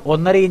ഒഴിച്ച്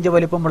 1.5 ഇഞ്ച്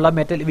വലിപ്പമുള്ള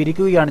മെറ്റൽ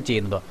വിരിക്കുകയാണ്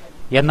ചെയ്യുന്നത്.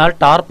 എന്നാൽ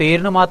ടാർ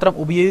പേരിന് മാത്രം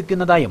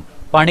ഉപയോഗിക്കുന്നതായും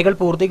പണികൾ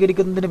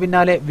പൂർത്തീകരിക്കുന്നതിന്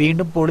പിന്നാലെ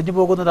വീണ്ടും പൊളിഞ്ഞു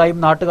പോകുന്നതായും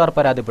നാട്ടുകാർ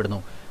പരാതിപ്പെടുന്നു.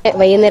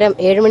 വൈകുന്നേരം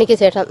 7 മണിക്ക്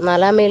ശേഷം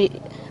 4-ാം മൈൽ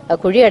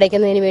കുഴി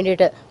അടയ്ക്കുന്നതിന്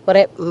വേണ്ടിയിട്ട്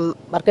കുറേ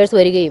വർക്കേഴ്സ്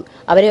വരികയും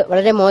അവർ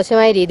വളരെ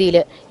മോശമായ രീതിയിൽ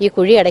ഈ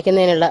കുഴി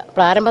അടയ്ക്കുന്നതിനുള്ള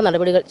പ്രാരംഭ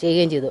നടപടികൾ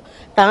ചെയ്യുകയും ചെയ്തു.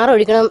 ടാർ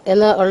ഒഴിക്കണം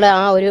എന്നുള്ള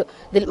ആ ഒരു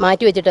ഇതിൽ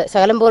മാറ്റിവെച്ചിട്ട്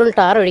ശകലം പോലും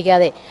ടാർ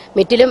ഒഴിക്കാതെ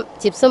മെറ്റിലും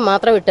ചിപ്സും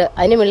മാത്രം ഇട്ട്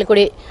അതിന് മുകളിൽ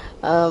കൂടി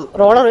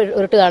റോളർ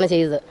ഉരുട്ടുകയാണ്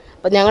ചെയ്തത്.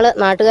 അപ്പം ഞങ്ങൾ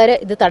നാട്ടുകാർ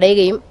ഇത്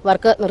തടയുകയും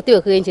വർക്ക്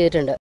നിർത്തിവെക്കുകയും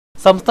ചെയ്തിട്ടുണ്ട്.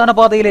 സംസ്ഥാന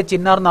പാതയിലെ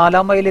ചിന്നാർ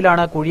 4-ാം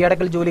മൈലിലാണ്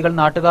കുഴിയടക്കൽ ജോലികൾ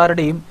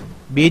നാട്ടുകാരുടെയും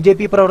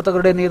BJP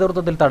പ്രവർത്തകരുടെ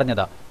നേതൃത്വത്തിൽ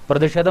തടഞ്ഞത്.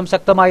 പ്രതിഷേധം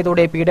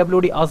ശക്തമായതോടെ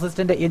PWD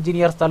അസിസ്റ്റന്റ്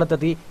എഞ്ചിനീയർ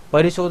സ്ഥലത്തെത്തി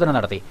പരിശോധന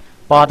നടത്തി.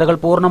 പാതകൾ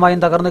പൂർണ്ണമായും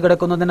തകർന്നു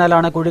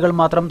കിടക്കുന്നതിനാലാണ് കുഴികൾ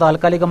മാത്രം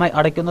താൽക്കാലികമായി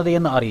അടയ്ക്കുന്നത്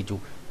എന്ന് അറിയിച്ചു.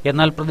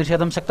 എന്നാൽ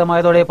പ്രതിഷേധം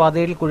ശക്തമായതോടെ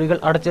പാതയിൽ കുഴികൾ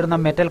അടച്ചിരുന്ന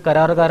മെറ്റൽ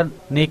കരാറുകാരൻ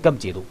നീക്കം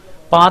ചെയ്തു.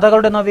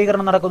 പാതകളുടെ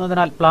നവീകരണം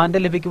നടക്കുന്നതിനാൽ പ്ലാന്റ്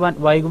ലഭിക്കുവാൻ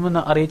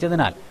വൈകുമെന്ന്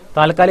അറിയിച്ചതിനാൽ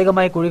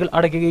താൽക്കാലികമായി കുഴികൾ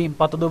അടയ്ക്കുകയും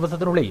 10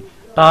 ദിവസത്തിനുള്ളിൽ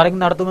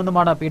tarring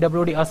നടത്തുമെന്നുമാണ്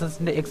PWD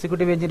assistant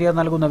executive engineer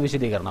നൽകുന്ന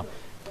വിശദീകരണം.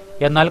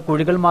 എന്നാൽ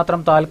കുഴികൾ മാത്രം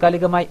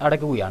താൽക്കാലികമായി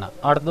അടയ്ക്കുകയാണ്.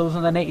 അടുത്ത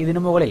ദിവസം തന്നെ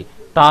ഇതിനു മുകളിൽ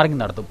ടാറിംഗ്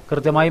നടത്തും.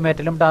 കൃത്യമായി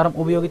മെറ്റലും ടാറും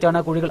ഉപയോഗിച്ചാണ്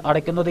കുഴികൾ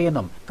അടയ്ക്കുന്നത്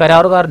എന്നും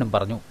കരാറുകാരനും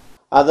പറഞ്ഞു.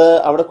 അത്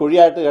അവിടെ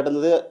കുഴിയായിട്ട്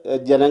കിടന്നത്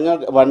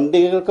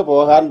വണ്ടികൾക്ക്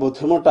പോകാൻ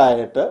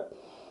ബുദ്ധിമുട്ടായിട്ട്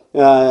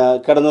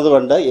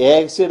കിടന്നതുകൊണ്ട്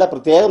AXCയുടെ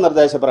പ്രത്യേക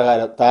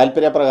നിർദ്ദേശപ്രകാരം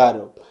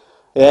താല്പര്യപ്രകാരം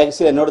AXC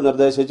എന്നോട്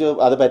നിർദ്ദേശിച്ചു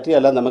അത്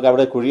പറ്റിയല്ല, നമുക്ക്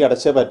അവിടെ കുഴി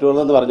അടച്ചേ പറ്റുള്ളൂ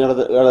എന്ന്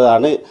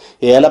പറഞ്ഞതാണ്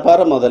ഏലപ്പാറ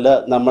മുതൽ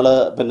നമ്മൾ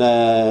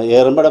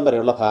ഏറുമ്പടം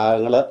വരെയുള്ള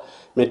ഭാഗങ്ങൾ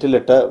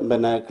മെറ്റിലിട്ട്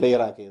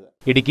ക്ലിയർ ആക്കിയത്.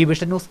 Idukki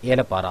vision news,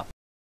 Elappara.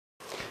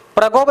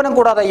 പ്രകോപനം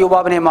കൂടാതെ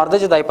യുവാവിനെ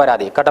മർദ്ദിച്ചതായി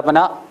പരാതി. കട്ടപ്പന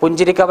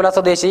പുഞ്ചിരിക്കവല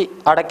സ്വദേശി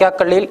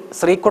അടയ്ക്കാക്കള്ളിയിൽ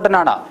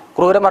ശ്രീകുട്ടനാണ്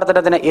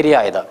ക്രൂരമർദ്ദനത്തിന്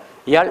ഇരയായത്.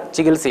 ഇയാൾ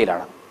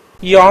ചികിത്സയിലാണ്.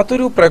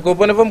 യാതൊരു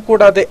പ്രകോപനവും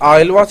കൂടാതെ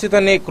അയൽവാസി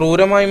തന്നെ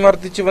ക്രൂരമായി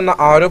മർദ്ദിച്ചുവെന്ന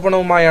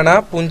ആരോപണവുമായാണ്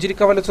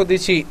പുഞ്ചിരിക്കവല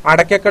സ്വദേശി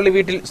അടയ്ക്കക്കള്ളി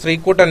വീട്ടിൽ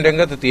ശ്രീകുട്ടൻ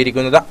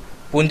രംഗത്തെത്തിയിരിക്കുന്നത്.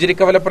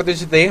 പുഞ്ചിരിക്കവല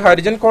പ്രദേശത്തെ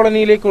ഹരിജൻ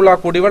കോളനിയിലേക്കുള്ള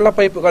കുടിവെള്ള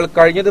പൈപ്പുകൾ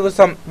കഴിഞ്ഞ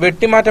ദിവസം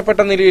വെട്ടിമാറ്റപ്പെട്ട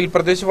നിലയിൽ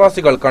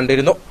പ്രദേശവാസികൾ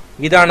കണ്ടിരുന്നു.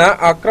 ഇതാണ്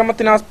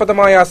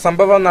അക്രമത്തിനാസ്പദമായ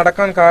സംഭവം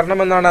നടക്കാൻ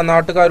കാരണമെന്നാണ്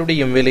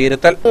നാട്ടുകാരുടെയും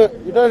വിലയിരുത്തൽ.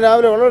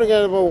 രാവിലെ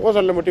വെള്ളം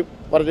ഓസെല്ലാം വെട്ടി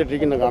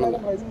പറിച്ചിട്ടിരിക്കുന്നത് കാണുന്നത്.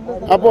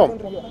 അപ്പം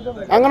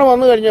അങ്ങനെ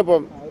വന്നു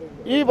കഴിഞ്ഞപ്പം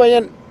ഈ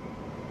പയ്യൻ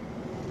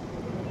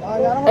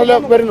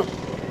എല്ലാം വരുന്നു.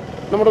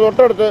 നമ്മുടെ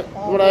തൊട്ടടുത്ത്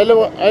നമ്മുടെ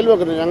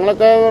അയൽവക്കത്ത്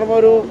ഞങ്ങളൊക്കെ പറയുമ്പോൾ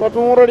ഒരു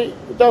 100 അടി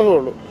വ്യത്യാസമേ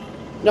ഉള്ളൂ.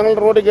 ഞങ്ങൾ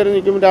റോഡിൽ കയറി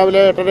നിൽക്കുമ്പോൾ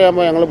രാവിലെ 8:30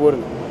 ആകുമ്പോൾ ഞങ്ങൾ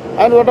പോരുന്നു.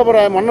 അതിന്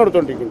തൊട്ടപ്പുറം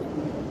മണ്ണെടുത്തോണ്ടിരിക്കുന്നു.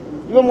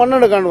 ഇവൻ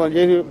മണ്ണെടുക്കാണ്ട്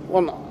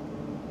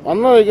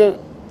വന്നതേക്ക്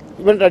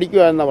ഇവൻ്റെ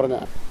അടിക്കുക എന്നാ പറഞ്ഞ.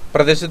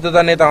 പ്രദേശത്ത്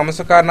തന്നെ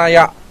താമസക്കാരനായ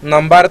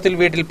നമ്പാരത്തിൽ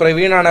വീട്ടിൽ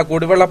പ്രവീണാണ്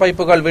കുടിവെള്ള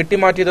പൈപ്പുകൾ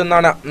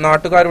വെട്ടിമാറ്റിയതെന്നാണ്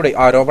നാട്ടുകാരുടെ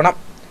ആരോപണം.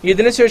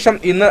 ഇതിനുശേഷം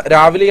ഇന്ന്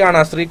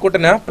രാവിലെയാണ്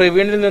ശ്രീകുട്ടന്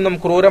പ്രവീണിൽ നിന്നും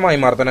ക്രൂരമായി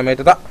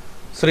മർദ്ദനമേറ്റത്.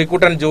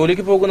 ശ്രീകുട്ടൻ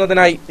ജോലിക്ക്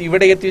പോകുന്നതിനായി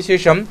ഇവിടെ എത്തിയ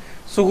ശേഷം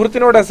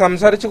സുഹൃത്തിനോട്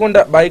സംസാരിച്ചുകൊണ്ട്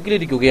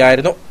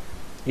ബൈക്കിലിരിക്കുകയായിരുന്നു.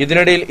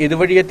 ഇതിനിടയിൽ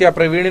ഇതുവഴിയെത്തിയ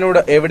പ്രവീണിനോട്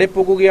എവിടെ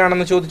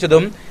പോകുകയാണെന്ന്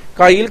ചോദിച്ചതും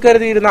കയ്യിൽ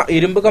കരുതിയിരുന്ന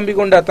ഇരുമ്പ് കമ്പി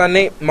കൊണ്ട്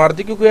തന്നെ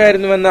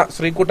മർദ്ദിക്കുകയായിരുന്നുവെന്ന്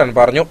ശ്രീകുട്ടൻ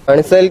പറഞ്ഞു.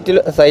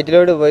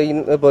 സൈറ്റിലോട്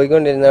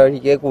പോയിക്കൊണ്ടിരുന്ന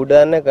വഴിക്ക്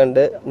കൂട്ടുകാരനെ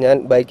കണ്ട് ഞാൻ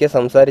ബൈക്കിൽ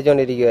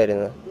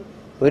സംസാരിച്ചുകൊണ്ടിരിക്കുവായിരുന്നു.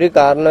 ഒരു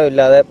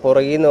കാരണമില്ലാതെ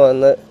പുറകിൽ നിന്ന്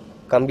വന്ന്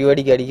കമ്പി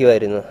വടിക്ക്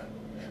അടിക്കുമായിരുന്നു.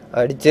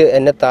 അടിച്ച്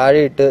എന്നെ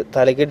താഴെ ഇട്ട്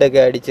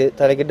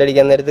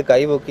തലക്കിട്ടടിക്കാൻ നേരത്ത്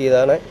കൈ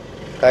പൊക്കിയതാണ്.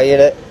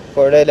 കൈയുടെ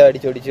കുഴയിലും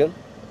അടിച്ചൊടിച്ചു.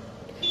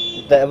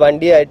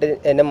 വണ്ടിയായിട്ട്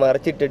എന്നെ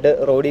മറിച്ചിട്ടിട്ട്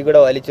റോഡിൽ കൂടെ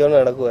വലിച്ചുകൊണ്ട്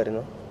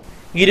നടക്കുമായിരുന്നു.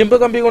 ഇരുമ്പ്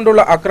കമ്പി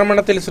കൊണ്ടുള്ള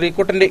ആക്രമണത്തിൽ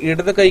ശ്രീകുട്ടന്റെ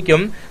ഇടത്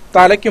കൈക്കും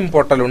തലയ്ക്കും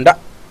പൊട്ടലുണ്ട്.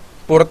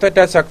 പുറത്തേറ്റ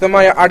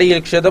ശക്തമായ അടിയിൽ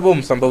ക്ഷതവും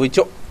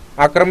സംഭവിച്ചു.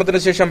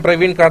 ആക്രമണത്തിന് ശേഷം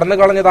പ്രവീൺ കടന്നു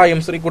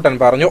കളഞ്ഞതായും ശ്രീകുട്ടൻ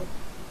പറഞ്ഞു.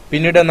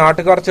 പിന്നീട്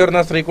നാട്ടുകാർ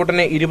ചേർന്ന്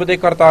ശ്രീകുട്ടനെ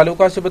 20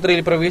 താലൂക്ക്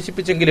ആശുപത്രിയിൽ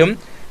പ്രവേശിപ്പിച്ചെങ്കിലും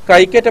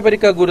കൈക്കേറ്റ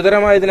പരിക്ക്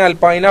ഗുരുതരമായതിനാൽ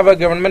പൈനാവ്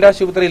ഗവൺമെന്റ്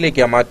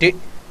ആശുപത്രിയിലേക്ക് മാറ്റി.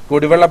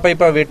 കുടിവെള്ള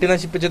പൈപ്പ്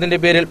വെട്ടിനശിപ്പിച്ചതിന്റെ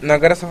പേരിൽ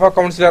നഗരസഭാ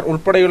കൌൺസിലർ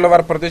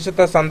ഉൾപ്പെടെയുള്ളവർ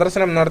പ്രദേശത്ത്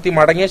സന്ദർശനം നടത്തി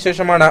മടങ്ങിയ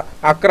ശേഷമാണ്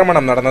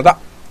ആക്രമണം നടന്നത്.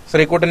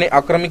 ശ്രീകുട്ടനെ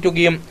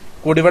ആക്രമിക്കുകയും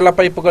കുടിവെള്ള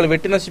പൈപ്പുകൾ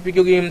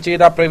വെട്ടിനശിപ്പിക്കുകയും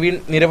ചെയ്ത പ്രവീൺ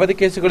നിരവധി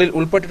കേസുകളിൽ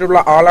ഉൾപ്പെട്ടിട്ടുള്ള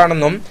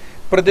ആളാണെന്നും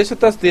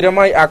പ്രദേശത്ത്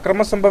സ്ഥിരമായി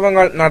അക്രമ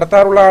സംഭവങ്ങൾ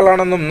നടത്താറുള്ള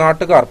ആളാണെന്നും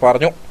നാട്ടുകാർ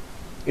പറഞ്ഞു.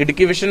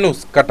 Idukki vision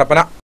news, Kattappana.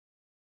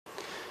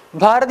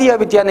 ഭാരതീയ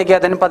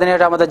വിദ്യാനികേതൻ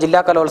 17ാമത്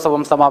ജില്ലാ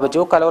കലോത്സവം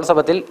സമാപിച്ചു.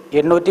 കലോത്സവത്തിൽ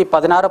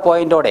 816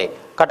 പോയിന്റോടെ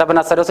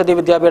കട്ടപ്പന സരസ്വതി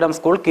വിദ്യാപീഠം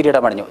സ്കൂൾ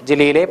കിരീടമണിഞ്ഞു.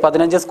 ജില്ലയിലെ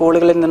 15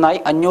 സ്കൂളുകളിൽ നിന്നായി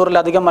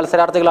 500-ലധികം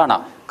മത്സരാർത്ഥികളാണ്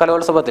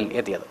കലോത്സവത്തിൽ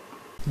എത്തിയത്.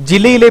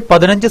 ജില്ലയിലെ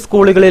 15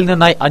 സ്കൂളുകളിൽ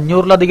നിന്നായി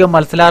 500-ലധികം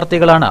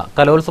മത്സരാർത്ഥികളാണ്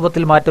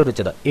കലോത്സവത്തിൽ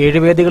മാറ്റുരച്ചത്.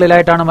 7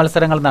 വേദികളിലായിട്ടാണ്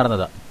മത്സരങ്ങൾ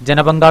നടന്നത്.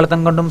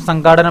 ജനപങ്കാളിത്തം കൊണ്ടും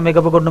സംഘാടന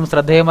മികവ് കൊണ്ടും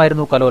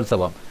ശ്രദ്ധേയമായിരുന്നു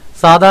കലോത്സവം.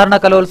 സാധാരണ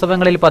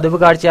കലോത്സവങ്ങളിൽ പതിവ്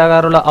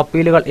കാഴ്ചയാകാറുള്ള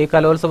അപ്പീലുകൾ ഈ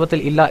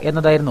കലോത്സവത്തിൽ ഇല്ല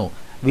എന്നതായിരുന്നു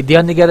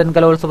വിദ്യാനികേതൻ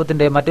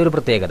കലോത്സവത്തിന്റെ മറ്റൊരു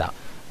പ്രത്യേകത.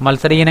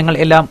 മത്സര ഇനങ്ങൾ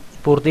എല്ലാം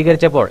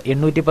പൂർത്തീകരിച്ചപ്പോൾ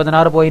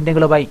 816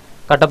 പോയിന്റുകളുമായി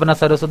കട്ടപ്പന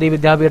സരസ്വതി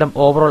വിദ്യാപീഠം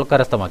ഓവറോൾ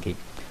കരസ്ഥമാക്കി.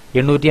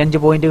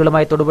 805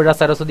 പോയിന്റുകളുമായി തൊടുപുഴ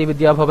സരസ്വതി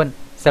വിദ്യാഭവൻ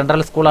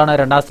സെൻട്രൽ സ്കൂളാണ്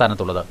 2ാം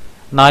സ്ഥാനത്തുള്ളത്.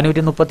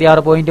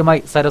 436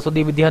 പോയിന്റുമായി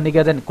സരസ്വതി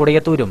വിദ്യാനികേതൻ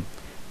കുടയത്തൂരും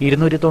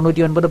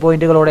 299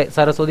 പോയിന്റുകളോടെ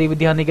സരസ്വതി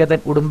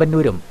വിദ്യാനികേതൻ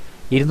ഉടുമ്പന്നൂരും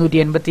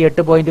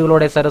 288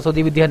 പോയിന്റുകളോടെ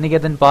സരസ്വതി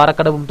വിദ്യാനികേതൻ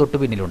പാറക്കടവും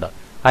തൊട്ടുപിന്നിലുണ്ട്.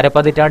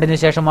 അരപ്പതിറ്റാണ്ടിന്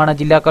ശേഷമാണ്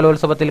ജില്ലാ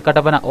കലോത്സവത്തിൽ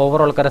കട്ടപ്പന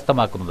ഓവറോൾ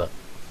കരസ്ഥമാക്കുന്നത്.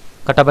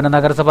 കട്ടപ്പന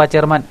നഗരസഭാ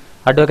chairman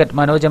advocate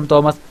Manoj M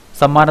Thomas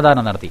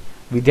സമ്മാനദാനം നടത്തി.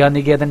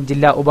 വിദ്യാനികേതൻ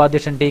ജില്ലാ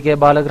ഉപാധ്യക്ഷൻ ടി കെ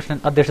ബാലകൃഷ്ണൻ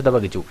അധ്യക്ഷത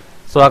വഹിച്ചു.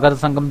 സ്വാഗത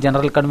സംഘം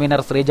ജനറൽ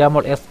കൺവീനർ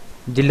ശ്രീജാമോൾ എസ്,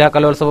 ജില്ലാ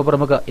കലോത്സവ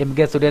പ്രമുഖ എം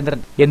കെ സുരേന്ദ്രൻ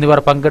എന്നിവർ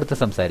പങ്കെടുത്ത്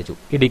സംസാരിച്ചു.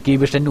 Idukki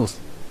vision news,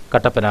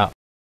 Kattappana.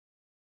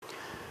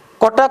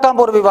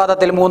 കൊട്ടാക്കാമ്പൂർ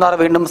വിവാദത്തിൽ മൂന്നാർ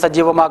വീണ്ടും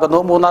സജീവമാകുന്നു.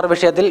 മൂന്നാർ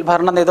വിഷയത്തിൽ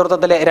ഭരണ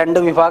നേതൃത്വത്തിലെ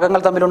 2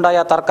 വിഭാഗങ്ങൾ തമ്മിലുണ്ടായ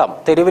തർക്കം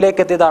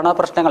തെരുവിലേക്കെത്തിയതാണ്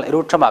പ്രശ്നങ്ങൾ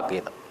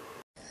രൂക്ഷമാക്കിയത്.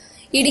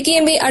 Idukki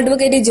M P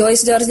advocate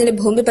Joyce ജോർജിന്റെ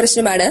ഭൂമി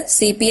പ്രശ്നമാണ്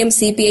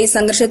CPM-CPI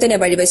സംഘർഷത്തിന്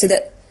വഴിവെച്ചത്.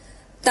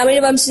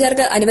 തമിഴ്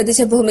വംശജർക്ക്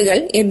അനുവദിച്ച ഭൂമികൾ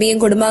എംപിയും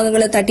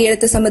കുടുംബാംഗങ്ങളും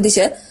തട്ടിയെടുത്ത്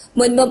സംബന്ധിച്ച്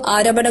മുൻപും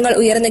ആരോപണങ്ങൾ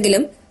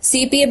ഉയർന്നെങ്കിലും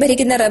CPI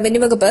ഭരിക്കുന്ന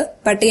റവന്യൂ വകുപ്പ്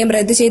പട്ടയം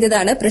റദ്ദു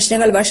ചെയ്തതാണ്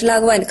പ്രശ്നങ്ങൾ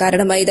വഷളാകുവാൻ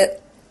കാരണമായത്.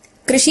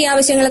 കൃഷി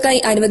ആവശ്യങ്ങൾക്കായി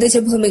അനുവദിച്ച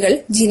ഭൂമികൾ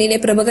ജില്ലയിലെ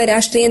പ്രമുഖ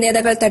രാഷ്ട്രീയ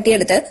നേതാക്കൾ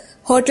തട്ടിയെടുത്ത്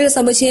ഹോട്ടൽ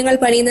സമുച്ചയങ്ങൾ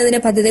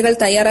പണിയുന്നതിന് പദ്ധതികൾ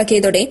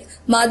തയ്യാറാക്കിയതോടെ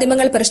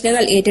മാധ്യമങ്ങൾ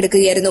പ്രശ്നങ്ങൾ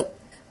ഏറ്റെടുക്കുകയായിരുന്നു.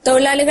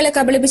 തൊഴിലാളികളെ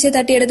കബളിപ്പിച്ച്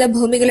തട്ടിയെടുത്ത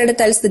ഭൂമികളുടെ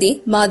തൽസ്ഥിതി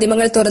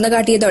മാധ്യമങ്ങൾ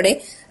തുറന്നുകാട്ടിയതോടെ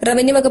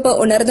റവന്യൂ വകുപ്പ്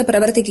ഉണർന്ന്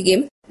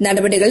പ്രവർത്തിക്കുകയും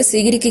നടപടികൾ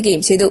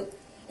സ്വീകരിക്കുകയും ചെയ്തു.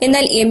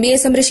 എന്നാൽ എംപിയെ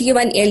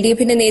സംരക്ഷിക്കുവാൻ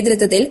LDFന്റെ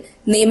നേതൃത്വത്തിൽ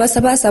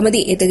നിയമസഭാ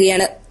സമിതി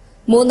എത്തുകയാണ്.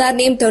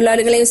 മൂന്നാറിനെയും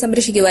തൊഴിലാളികളെയും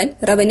സംരക്ഷിക്കുവാൻ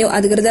റവന്യൂ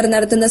അധികൃതർ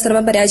നടത്തുന്ന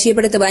ശ്രമം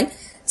പരാജയപ്പെടുത്തുവാൻ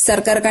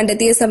സർക്കാർ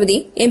കണ്ടെത്തിയ സമിതി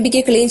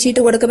എംപിക്ക് ക്ലീൻ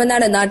ചീറ്റ്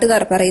കൊടുക്കുമെന്നാണ്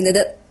നാട്ടുകാർ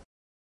പറയുന്നത്.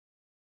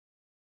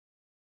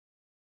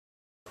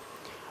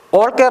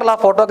 ഓൾ കേരള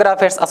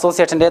ഫോട്ടോഗ്രാഫേഴ്സ്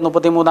അസോസിയേഷന്റെ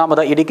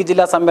 33ാമത് ഇടുക്കി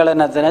ജില്ലാ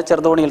സമ്മേളനത്തിന്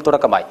ചെറുതോണിയിൽ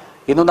തുടക്കമായി.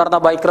 ഇന്നു നടന്ന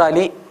bike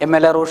rally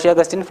MLA Roshy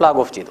Augustine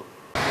flag off ചെയ്തു.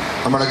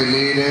 നമ്മുടെ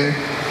ജില്ലയിലെ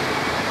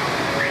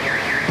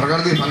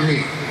പ്രകൃതി ഭംഗി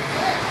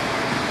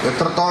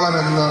എത്രത്തോളം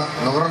എന്ന്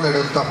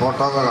നുകർന്നെടുത്ത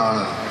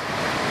ഫോട്ടോകളാണ്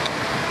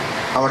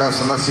അവിടെ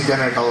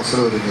സന്ദർശിക്കാനായിട്ട്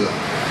അവസരം ഒരുക്കുക.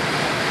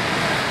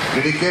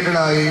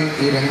 ഡെഡിക്കേറ്റഡായി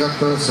ഈ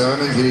രംഗത്ത്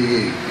സേവനം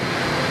ചെയ്യുകയും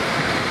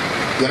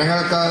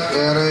ജനങ്ങൾക്ക്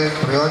ഏറെ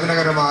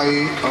പ്രയോജനകരമായി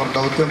അവർ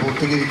ദൗത്യം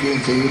പൂർത്തീകരിക്കുകയും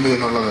ചെയ്യുന്നു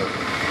എന്നുള്ളത്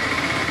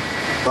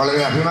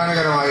വളരെ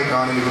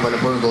അഭിമാനകരമായിട്ടാണ് എനിക്ക്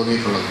പലപ്പോഴും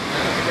തോന്നിയിട്ടുള്ളത്.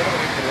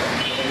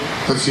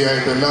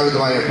 തീർച്ചയായിട്ടും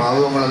എല്ലാവിധമായ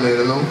ഭാവുകങ്ങളും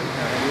നേരുന്നു.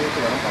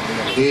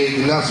 ഈ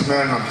ജില്ലാ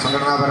സമ്മേളനം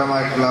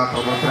സംഘടനാപരമായിട്ടുള്ള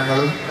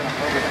പ്രവർത്തനങ്ങളും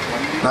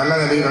നല്ല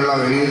നിലയിലുള്ള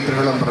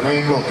വിലയിരുത്തലുകളും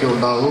പ്രമേയങ്ങളും ഒക്കെ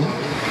ഉണ്ടാകും.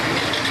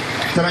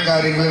 ഇത്തരം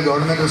കാര്യങ്ങളിൽ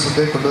ഗവൺമെൻറ്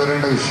ശ്രദ്ധയിൽ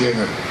കൊണ്ടുവരേണ്ട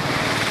വിഷയങ്ങൾ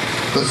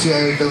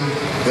തീർച്ചയായിട്ടും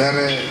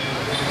ഏറെ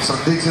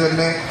ശ്രദ്ധിച്ച്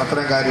തന്നെ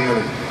അത്തരം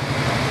കാര്യങ്ങളിൽ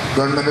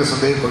ഗവൺമെൻറ്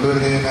ശ്രദ്ധയിൽ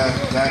കൊണ്ടുവരുന്നതിന്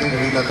ഞാനും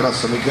കഴിയുന്നത്ര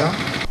ശ്രമിക്കാം.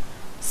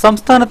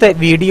 സംസ്ഥാനത്തെ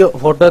വീഡിയോ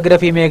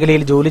ഫോട്ടോഗ്രാഫി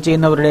മേഖലയിൽ ജോലി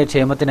ചെയ്യുന്നവരുടെ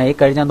ക്ഷേമത്തിനായി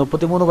കഴിഞ്ഞ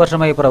 33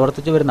 വർഷമായി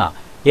പ്രവർത്തിച്ചുവരുന്ന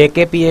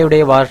AKPAയുടെ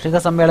വാർഷിക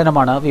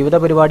സമ്മേളനമാണ് വിവിധ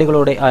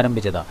പരിപാടികളോടെ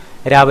ആരംഭിച്ചത്.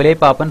 രാവിലെ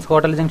പാപ്പൻസ്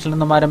ഹോട്ടൽ ജംഗ്ഷനിൽ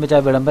നിന്നും ആരംഭിച്ച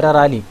വിളംബര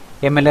rally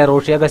MLA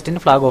Roshy Augustine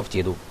flag off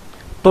ചെയ്തു.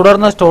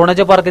 തുടർന്ന്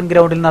സ്റ്റോണേജ് പാർക്കിംഗ്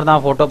ഗ്രൗണ്ടിൽ നടന്ന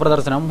ഫോട്ടോ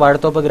പ്രദർശനം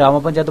വാഴത്തോപ്പ്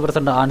ഗ്രാമപഞ്ചായത്ത്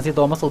പ്രസിഡന്റ് ആൻസി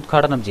തോമസ്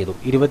ഉദ്ഘാടനം ചെയ്തു.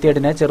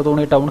 27-ന്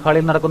ചെറുതോണി ടൗൺ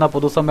ഹാളിൽ നടക്കുന്ന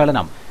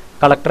പൊതുസമ്മേളനം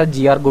കളക്ടർ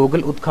GR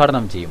ഗോകുൽ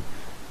ഉദ്ഘാടനം ചെയ്യും.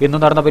 ഇന്നു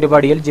നടന്ന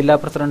പരിപാടിയിൽ ജില്ലാ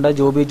പ്രസിഡന്റ്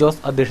ജോബി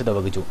ജോസ് അധ്യക്ഷത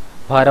വഹിച്ചു.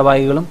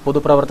 ഭാരവാഹികളും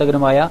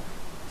പൊതുപ്രവർത്തകരുമായ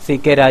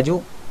CK Raju,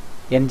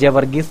 NJ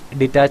Varghese,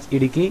 detach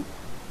Idukki,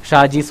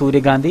 Shaji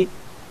സൂര്യകാന്തി,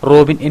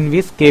 റോബിൻ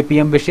ഇൻവീസ്,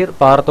 KPM ബഷീർ,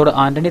 പാറത്തോട്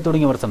ആന്റണി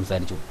തുടങ്ങിയവർ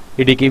സംസാരിച്ചു.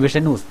 Idukki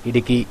vision news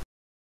Idukki.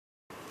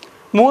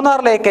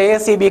 മൂന്നാറിലെ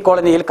KSEB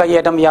കോളനിയിൽ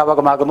കയ്യേറ്റം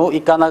വ്യാപകമാകുന്നു.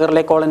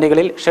 ഇക്കാനഗറിലെ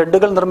കോളനികളിൽ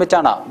ഷെഡുകൾ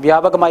നിർമ്മിച്ചാണ്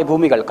വ്യാപകമായി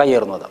ഭൂമികൾ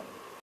കയ്യേറുന്നത്.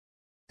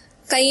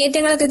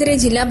 കയ്യേറ്റങ്ങൾക്കെതിരെ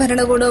ജില്ലാ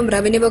ഭരണകൂടവും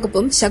റവന്യൂ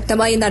വകുപ്പും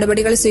ശക്തമായ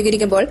നടപടികൾ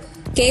സ്വീകരിക്കുമ്പോൾ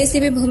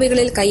KSEB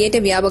ഭൂമികളിൽ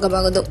കയ്യേറ്റം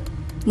വ്യാപകമാകുന്നു.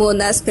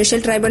 മൂന്നാർ സ്പെഷ്യൽ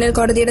ട്രൈബ്യൂണൽ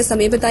കോടതിയുടെ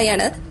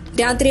സമീപത്തായാണ്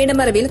രാത്രിയുടെ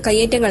മറവിൽ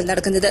കയ്യേറ്റങ്ങൾ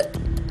നടക്കുന്നത്.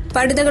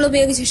 പടുതകൾ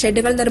ഉപയോഗിച്ച്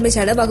ഷെഡുകൾ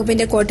നിർമ്മിച്ചാണ്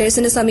വകുപ്പിന്റെ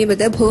ക്വാർട്ടേഴ്സിന്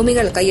സമീപത്ത്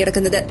ഭൂമികൾ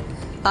കൈയടക്കുന്നത്.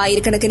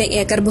 ആയിരക്കണക്കിന്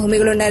ഏക്കർ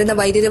ഭൂമികളുണ്ടായിരുന്ന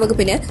വൈദ്യുതി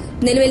വകുപ്പിന്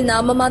നിലവിൽ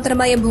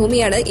നാമമാത്രമായ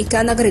ഭൂമിയാണ്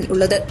ഇക്കാനഗറിൽ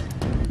ഉള്ളത്.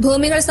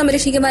 ഭൂമികൾ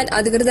സംരക്ഷിക്കുവാൻ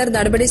അധികൃതർ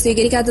നടപടി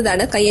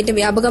സ്വീകരിക്കാത്തതാണ് കയ്യേറ്റം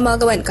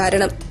വ്യാപകമാകുവാൻ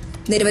കാരണം.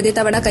 നിരവധി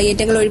തവണ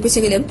കയ്യേറ്റങ്ങൾ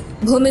ഒഴിപ്പിച്ചെങ്കിലും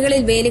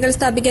ഭൂമികളിൽ വേലികൾ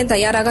സ്ഥാപിക്കാൻ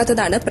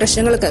തയ്യാറാകാത്തതാണ്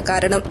പ്രശ്നങ്ങൾക്ക്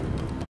കാരണം.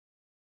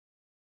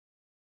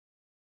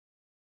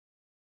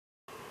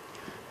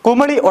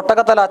 കുമളി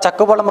ഒട്ടകത്തല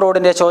ചക്കുവളം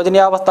റോഡിന്റെ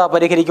ശോചനീയാവസ്ഥ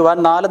പരിഹരിക്കുവാൻ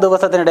 4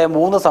 ദിവസത്തിനിടെ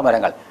 3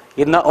 സമരങ്ങൾ.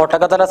 ഇന്ന്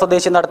ഒട്ടകത്തല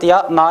സ്വദേശി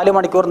നടത്തിയ 4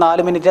 മണിക്കൂർ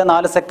 4 മിനിറ്റ്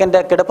 4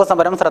 സെക്കൻഡ് കിടപ്പ്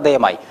സമരം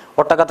ശ്രദ്ധേയമായി.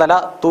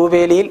 ഒട്ടകത്തല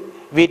തൂവേലിയിൽ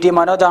VT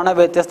മനോജാണ്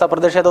വ്യത്യസ്ത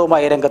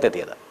പ്രതിഷേധവുമായി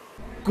രംഗത്തെത്തിയത്.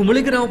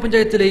 കുമളി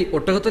ഗ്രാമപഞ്ചായത്തിലെ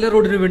ഒട്ടകത്തല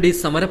റോഡിനു വേണ്ടി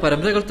സമര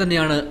പരമ്പരകൾ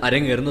തന്നെയാണ്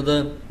അരങ്ങേറുന്നത്.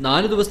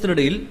 4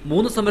 ദിവസത്തിനിടയിൽ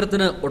 3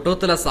 സമരത്തിന്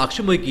ഒട്ടകത്തല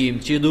സാക്ഷ്യം വഹിക്കുകയും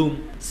ചെയ്തു.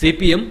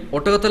 CPM,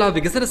 ഒട്ടകത്തല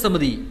വികസന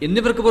സമിതി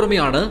എന്നിവർക്ക്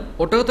പുറമെയാണ്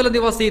ഒട്ടകത്തല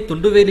നിവാസി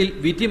തുണ്ടുവേലിൽ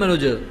VT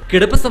മനോജ്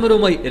കിടപ്പ്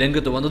സമരവുമായി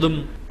രംഗത്ത് വന്നതും.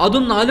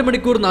 അതും 4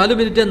 മണിക്കൂർ 4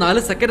 മിനിറ്റ്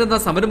 4 സെക്കൻഡ് എന്ന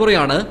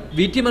സമരമുറയാണ്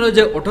VT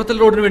മനോജ് ഒട്ടകത്തല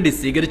റോഡിനു വേണ്ടി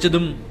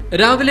സ്വീകരിച്ചതും.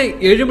 രാവിലെ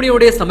 7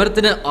 മണിയോടെ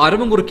സമരത്തിന്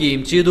ആരംഭം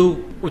കുറിക്കുകയും ചെയ്തു.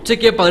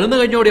 ഉച്ചയ്ക്ക് 11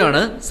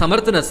 കഴിഞ്ഞോടെയാണ്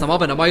സമരത്തിന്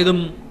സമാപനമായതും.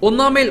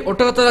 1-ാം മൈൽ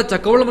ഒട്ടകത്തല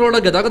ചക്കവളം റോഡ്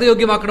ഗതാഗത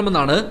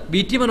യോഗ്യമാക്കണമെന്നാണ്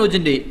VT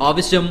മനോജിന്റെ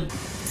ആവശ്യം.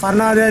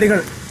 ഭരണാധികാരികൾ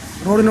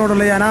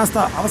റോഡിനോടുള്ള ഈ അനാസ്ഥ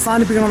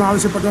അവസാനിപ്പിക്കണമെന്ന്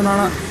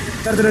ആവശ്യപ്പെട്ടുകൊണ്ടാണ്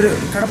ഇത്തരത്തിലൊരു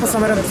കിടപ്പ്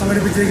സമരം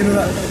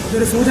സംഘടിപ്പിച്ചിരിക്കുന്നത്.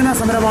 ഇതൊരു സൂചനാ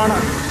സമരമാണ്.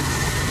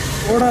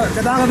 റോഡ്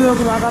ഗതാഗത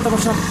യോഗ്യമാക്കാത്ത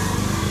പക്ഷം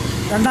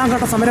 2ാം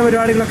ഘട്ട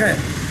സമരപരിപാടികളൊക്കെ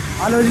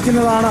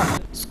ആലോചിക്കുന്നതാണ്.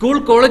 സ്കൂൾ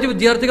കോളേജ്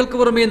വിദ്യാർത്ഥികൾക്ക്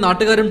പുറമെ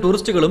നാട്ടുകാരും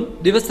ടൂറിസ്റ്റുകളും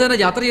ദിവസേന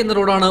യാത്ര ചെയ്യുന്ന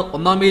റോഡാണ്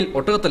 1-ാം മൈൽ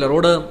ഒട്ടകത്തല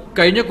റോഡ്.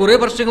 കഴിഞ്ഞ കുറെ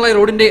വർഷങ്ങളായി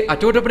റോഡിന്റെ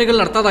അറ്റകുറ്റപ്പണികൾ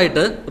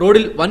നടത്താതായിട്ട്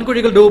റോഡിൽ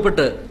വൻകുഴികൾ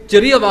രൂപപ്പെട്ട്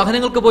ചെറിയ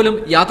വാഹനങ്ങൾക്ക് പോലും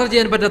യാത്ര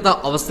ചെയ്യാൻ പറ്റാത്ത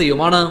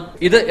അവസ്ഥയുമാണ്.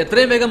 ഇത്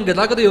എത്രയും വേഗം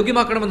ഗതാഗത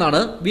യോഗ്യമാക്കണമെന്നാണ്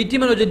VT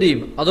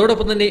മനോജിന്റെയും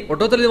അതോടൊപ്പം തന്നെ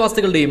ഒട്ടകത്തല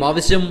നിവാസികളുടെയും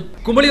ആവശ്യം.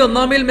 കുമളി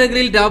 1-ാം മൈൽ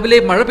മേഖലയിൽ രാവിലെ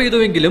മഴ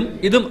പെയ്തുവെങ്കിലും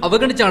ഇതും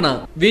അവഗണിച്ചാണ്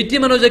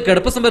VT മനോജ്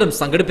കിടപ്പ് സമരം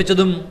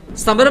സംഘടിപ്പിച്ചതും.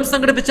 സമരം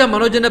സംഘടിപ്പിച്ച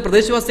മനോജിന്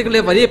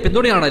പ്രദേശവാസികളുടെ വലിയ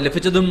പിന്തുണയാണ്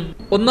ലഭിച്ചതും.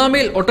 1-ാം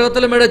മൈൽ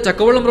ഒട്ടകത്തലമേട്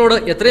ചക്കവളം റോഡ്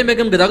എത്രയും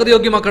വേഗം ഗതാഗത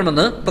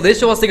യോഗ്യമാക്കണമെന്ന്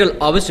പ്രദേശവാസികൾ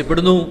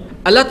ആവശ്യപ്പെടുന്നു.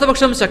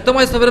 അല്ലാത്തപക്ഷം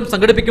ശക്തമായ സമരം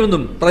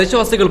സംഘടിപ്പിക്കുമെന്നും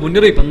പ്രദേശവാസികൾ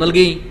മുന്നറിയിപ്പ്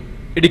നൽകി.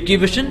 ഇടുക്കി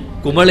വിഷൻ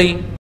കുമളി.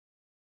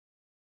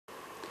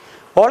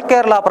 ഓൾ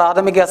കേരള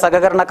പ്രാഥമിക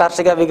സഹകരണ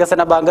കാർഷിക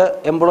വികസന ബാങ്ക്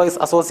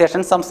എംപ്ലോയീസ്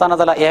അസോസിയേഷൻ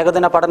സംസ്ഥാനതല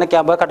ഏകദിന പഠന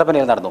ക്യാമ്പ്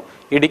കട്ടപ്പനയിൽ നടന്നു.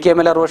 Idukki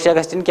MLA Roshy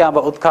Augustine camp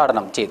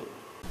ഉദ്ഘാടനം ചെയ്തു.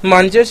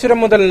 മഞ്ചേശ്വരം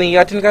മുതൽ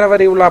നെയ്യാറ്റിൻകര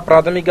വരെയുള്ള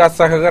പ്രാഥമിക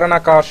സഹകരണ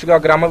കാർഷിക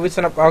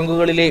ഗ്രാമവികസന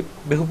ബാങ്കുകളിലെ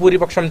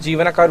ബഹുഭൂരിപക്ഷം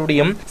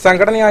ജീവനക്കാരുടെയും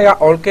സംഘടനയായ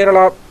all Kerala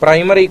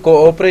primary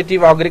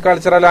cooperative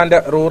agricultural and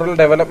rural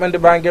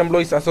development bank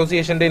employees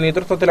അസോസിയേഷന്റെ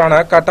നേതൃത്വത്തിലാണ്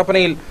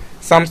കട്ടപ്പനയിൽ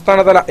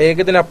സംസ്ഥാനതല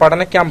ഏകദിന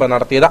പഠന ക്യാമ്പ്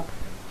നടത്തിയത്.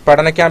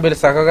 പഠന ക്യാമ്പിൽ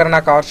സഹകരണ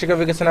കാർഷിക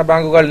വികസന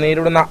ബാങ്കുകൾ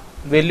നേരിടുന്ന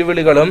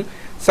വെല്ലുവിളികളും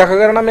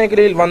സഹകരണ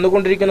മേഖലയിൽ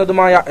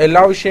വന്നുകൊണ്ടിരിക്കുന്നതുമായ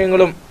എല്ലാ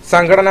വിഷയങ്ങളും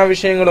സംഘടനാ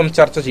വിഷയങ്ങളും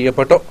ചർച്ച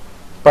ചെയ്യപ്പെട്ടു.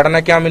 പഠന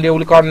ക്യാമ്പിന്റെ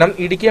ഉദ്ഘാടനം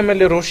ഇടുക്കി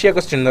MLA റോഷി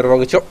അഗസ്റ്റിൻ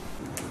നിർവഹിച്ചു.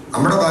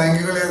 നമ്മുടെ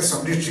ബാങ്കുകളെ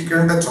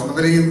സംരക്ഷിക്കേണ്ട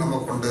ചുമതലയും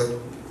നമുക്കുണ്ട്.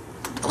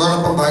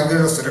 അതോടൊപ്പം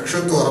ബാങ്കുകളുടെ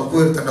സുരക്ഷിതത്വം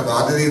ഉറപ്പുവരുത്തേണ്ട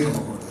ബാധ്യതയും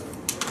നമുക്കുണ്ട്.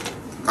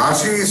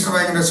 കാർഷിക വികസന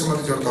ബാങ്കിനെ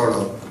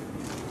സംബന്ധിച്ചിടത്തോളം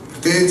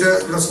പ്രത്യേകിച്ച്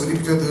ഇവിടെ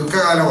സൂചിപ്പിച്ച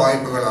ദീർഘകാല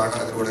വായ്പകളാണ്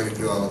അതിലൂടെ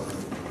ലഭ്യമാകുന്നത്.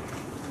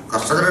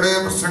 കർഷകരുടെ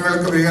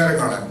പ്രശ്നങ്ങൾക്ക് പരിഹാരം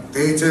കാണാൻ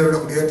പ്രത്യേകിച്ച് ഇവിടെ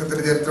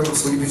കുടിയേറ്റത്തിന്റെ ചരിത്രം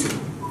സൂചിപ്പിച്ചു.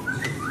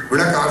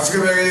 ഇവിടെ കാർഷിക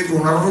മേഖലയ്ക്ക്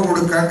ഉണർവ്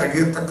കൊടുക്കാൻ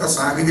കഴിയത്തക്ക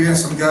സാഹചര്യം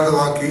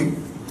സംജാതമാക്കി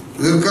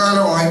ദീർഘകാല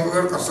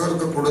വായ്പകൾ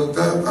കർഷകർക്ക്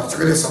കൊടുത്ത്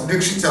കർഷകരെ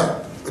സംരക്ഷിച്ച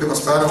ഒരു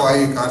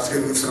പ്രസ്ഥാനമായി കാർഷിക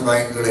വികസന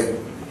ബാങ്കുകളെ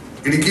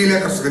ഇടുക്കിയിലെ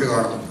കർഷകർ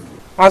കാണുന്നു.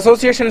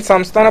 അസോസിയേഷൻ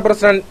സംസ്ഥാന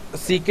president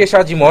CK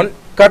Shajimon,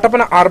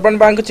 Kattappana urban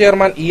bank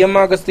chairman EM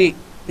അഗസ്തി,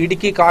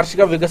 ഇടുക്കി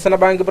കാർഷിക വികസന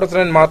ബാങ്ക്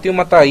പ്രസിഡന്റ് മാത്യു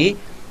മത്തായി,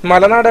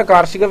 മലനാട്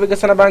കാർഷിക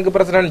വികസന ബാങ്ക്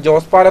പ്രസിഡന്റ്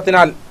ജോസ്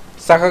പാലത്തിനാൽ,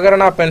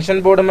 സഹകരണ pension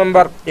board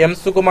member M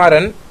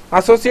Sukumaran,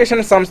 association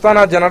സംസ്ഥാന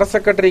ജനറൽ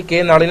സെക്രട്ടറി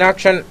K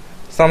നളിനാക്ഷൻ,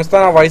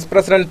 സംസ്ഥാന വൈസ്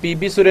പ്രസിഡന്റ്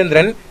PB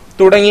സുരേന്ദ്രൻ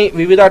തുടങ്ങി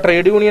വിവിധ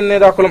ട്രേഡ് യൂണിയൻ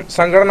നേതാക്കളും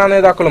സംഘടനാ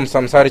നേതാക്കളും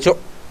സംസാരിച്ചു.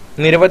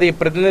 നിരവധി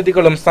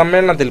പ്രതിനിധികളും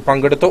സമ്മേളനത്തിൽ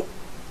പങ്കെടുത്തു.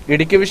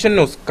 Idukki vision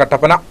news,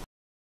 Kattappana.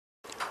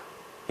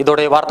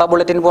 ഇതോടെ വാർത്താ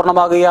ബുള്ളറ്റിൻ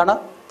പൂർണ്ണമാകുകയാണ്.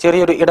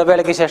 ചെറിയൊരു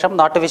ഇടവേളയ്ക്ക് ശേഷം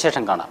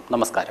നാട്ടുവിശേഷം കാണാം.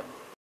 നമസ്കാരം.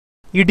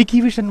 ഇടുക്കി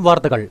വിഷൻ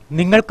വാർത്തകൾ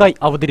നിങ്ങൾക്കായി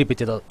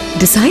അവതരിപ്പിച്ചത്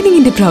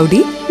ഡിസൈനിങ്ങിന്റെ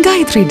പ്രൗഢി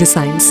Gayathri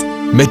designs.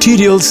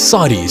 Materials,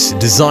 sarees,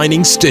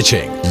 designing,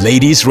 stitching,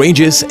 ladies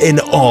ranges in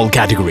all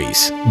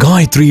categories.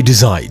 Gayatri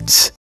Designs.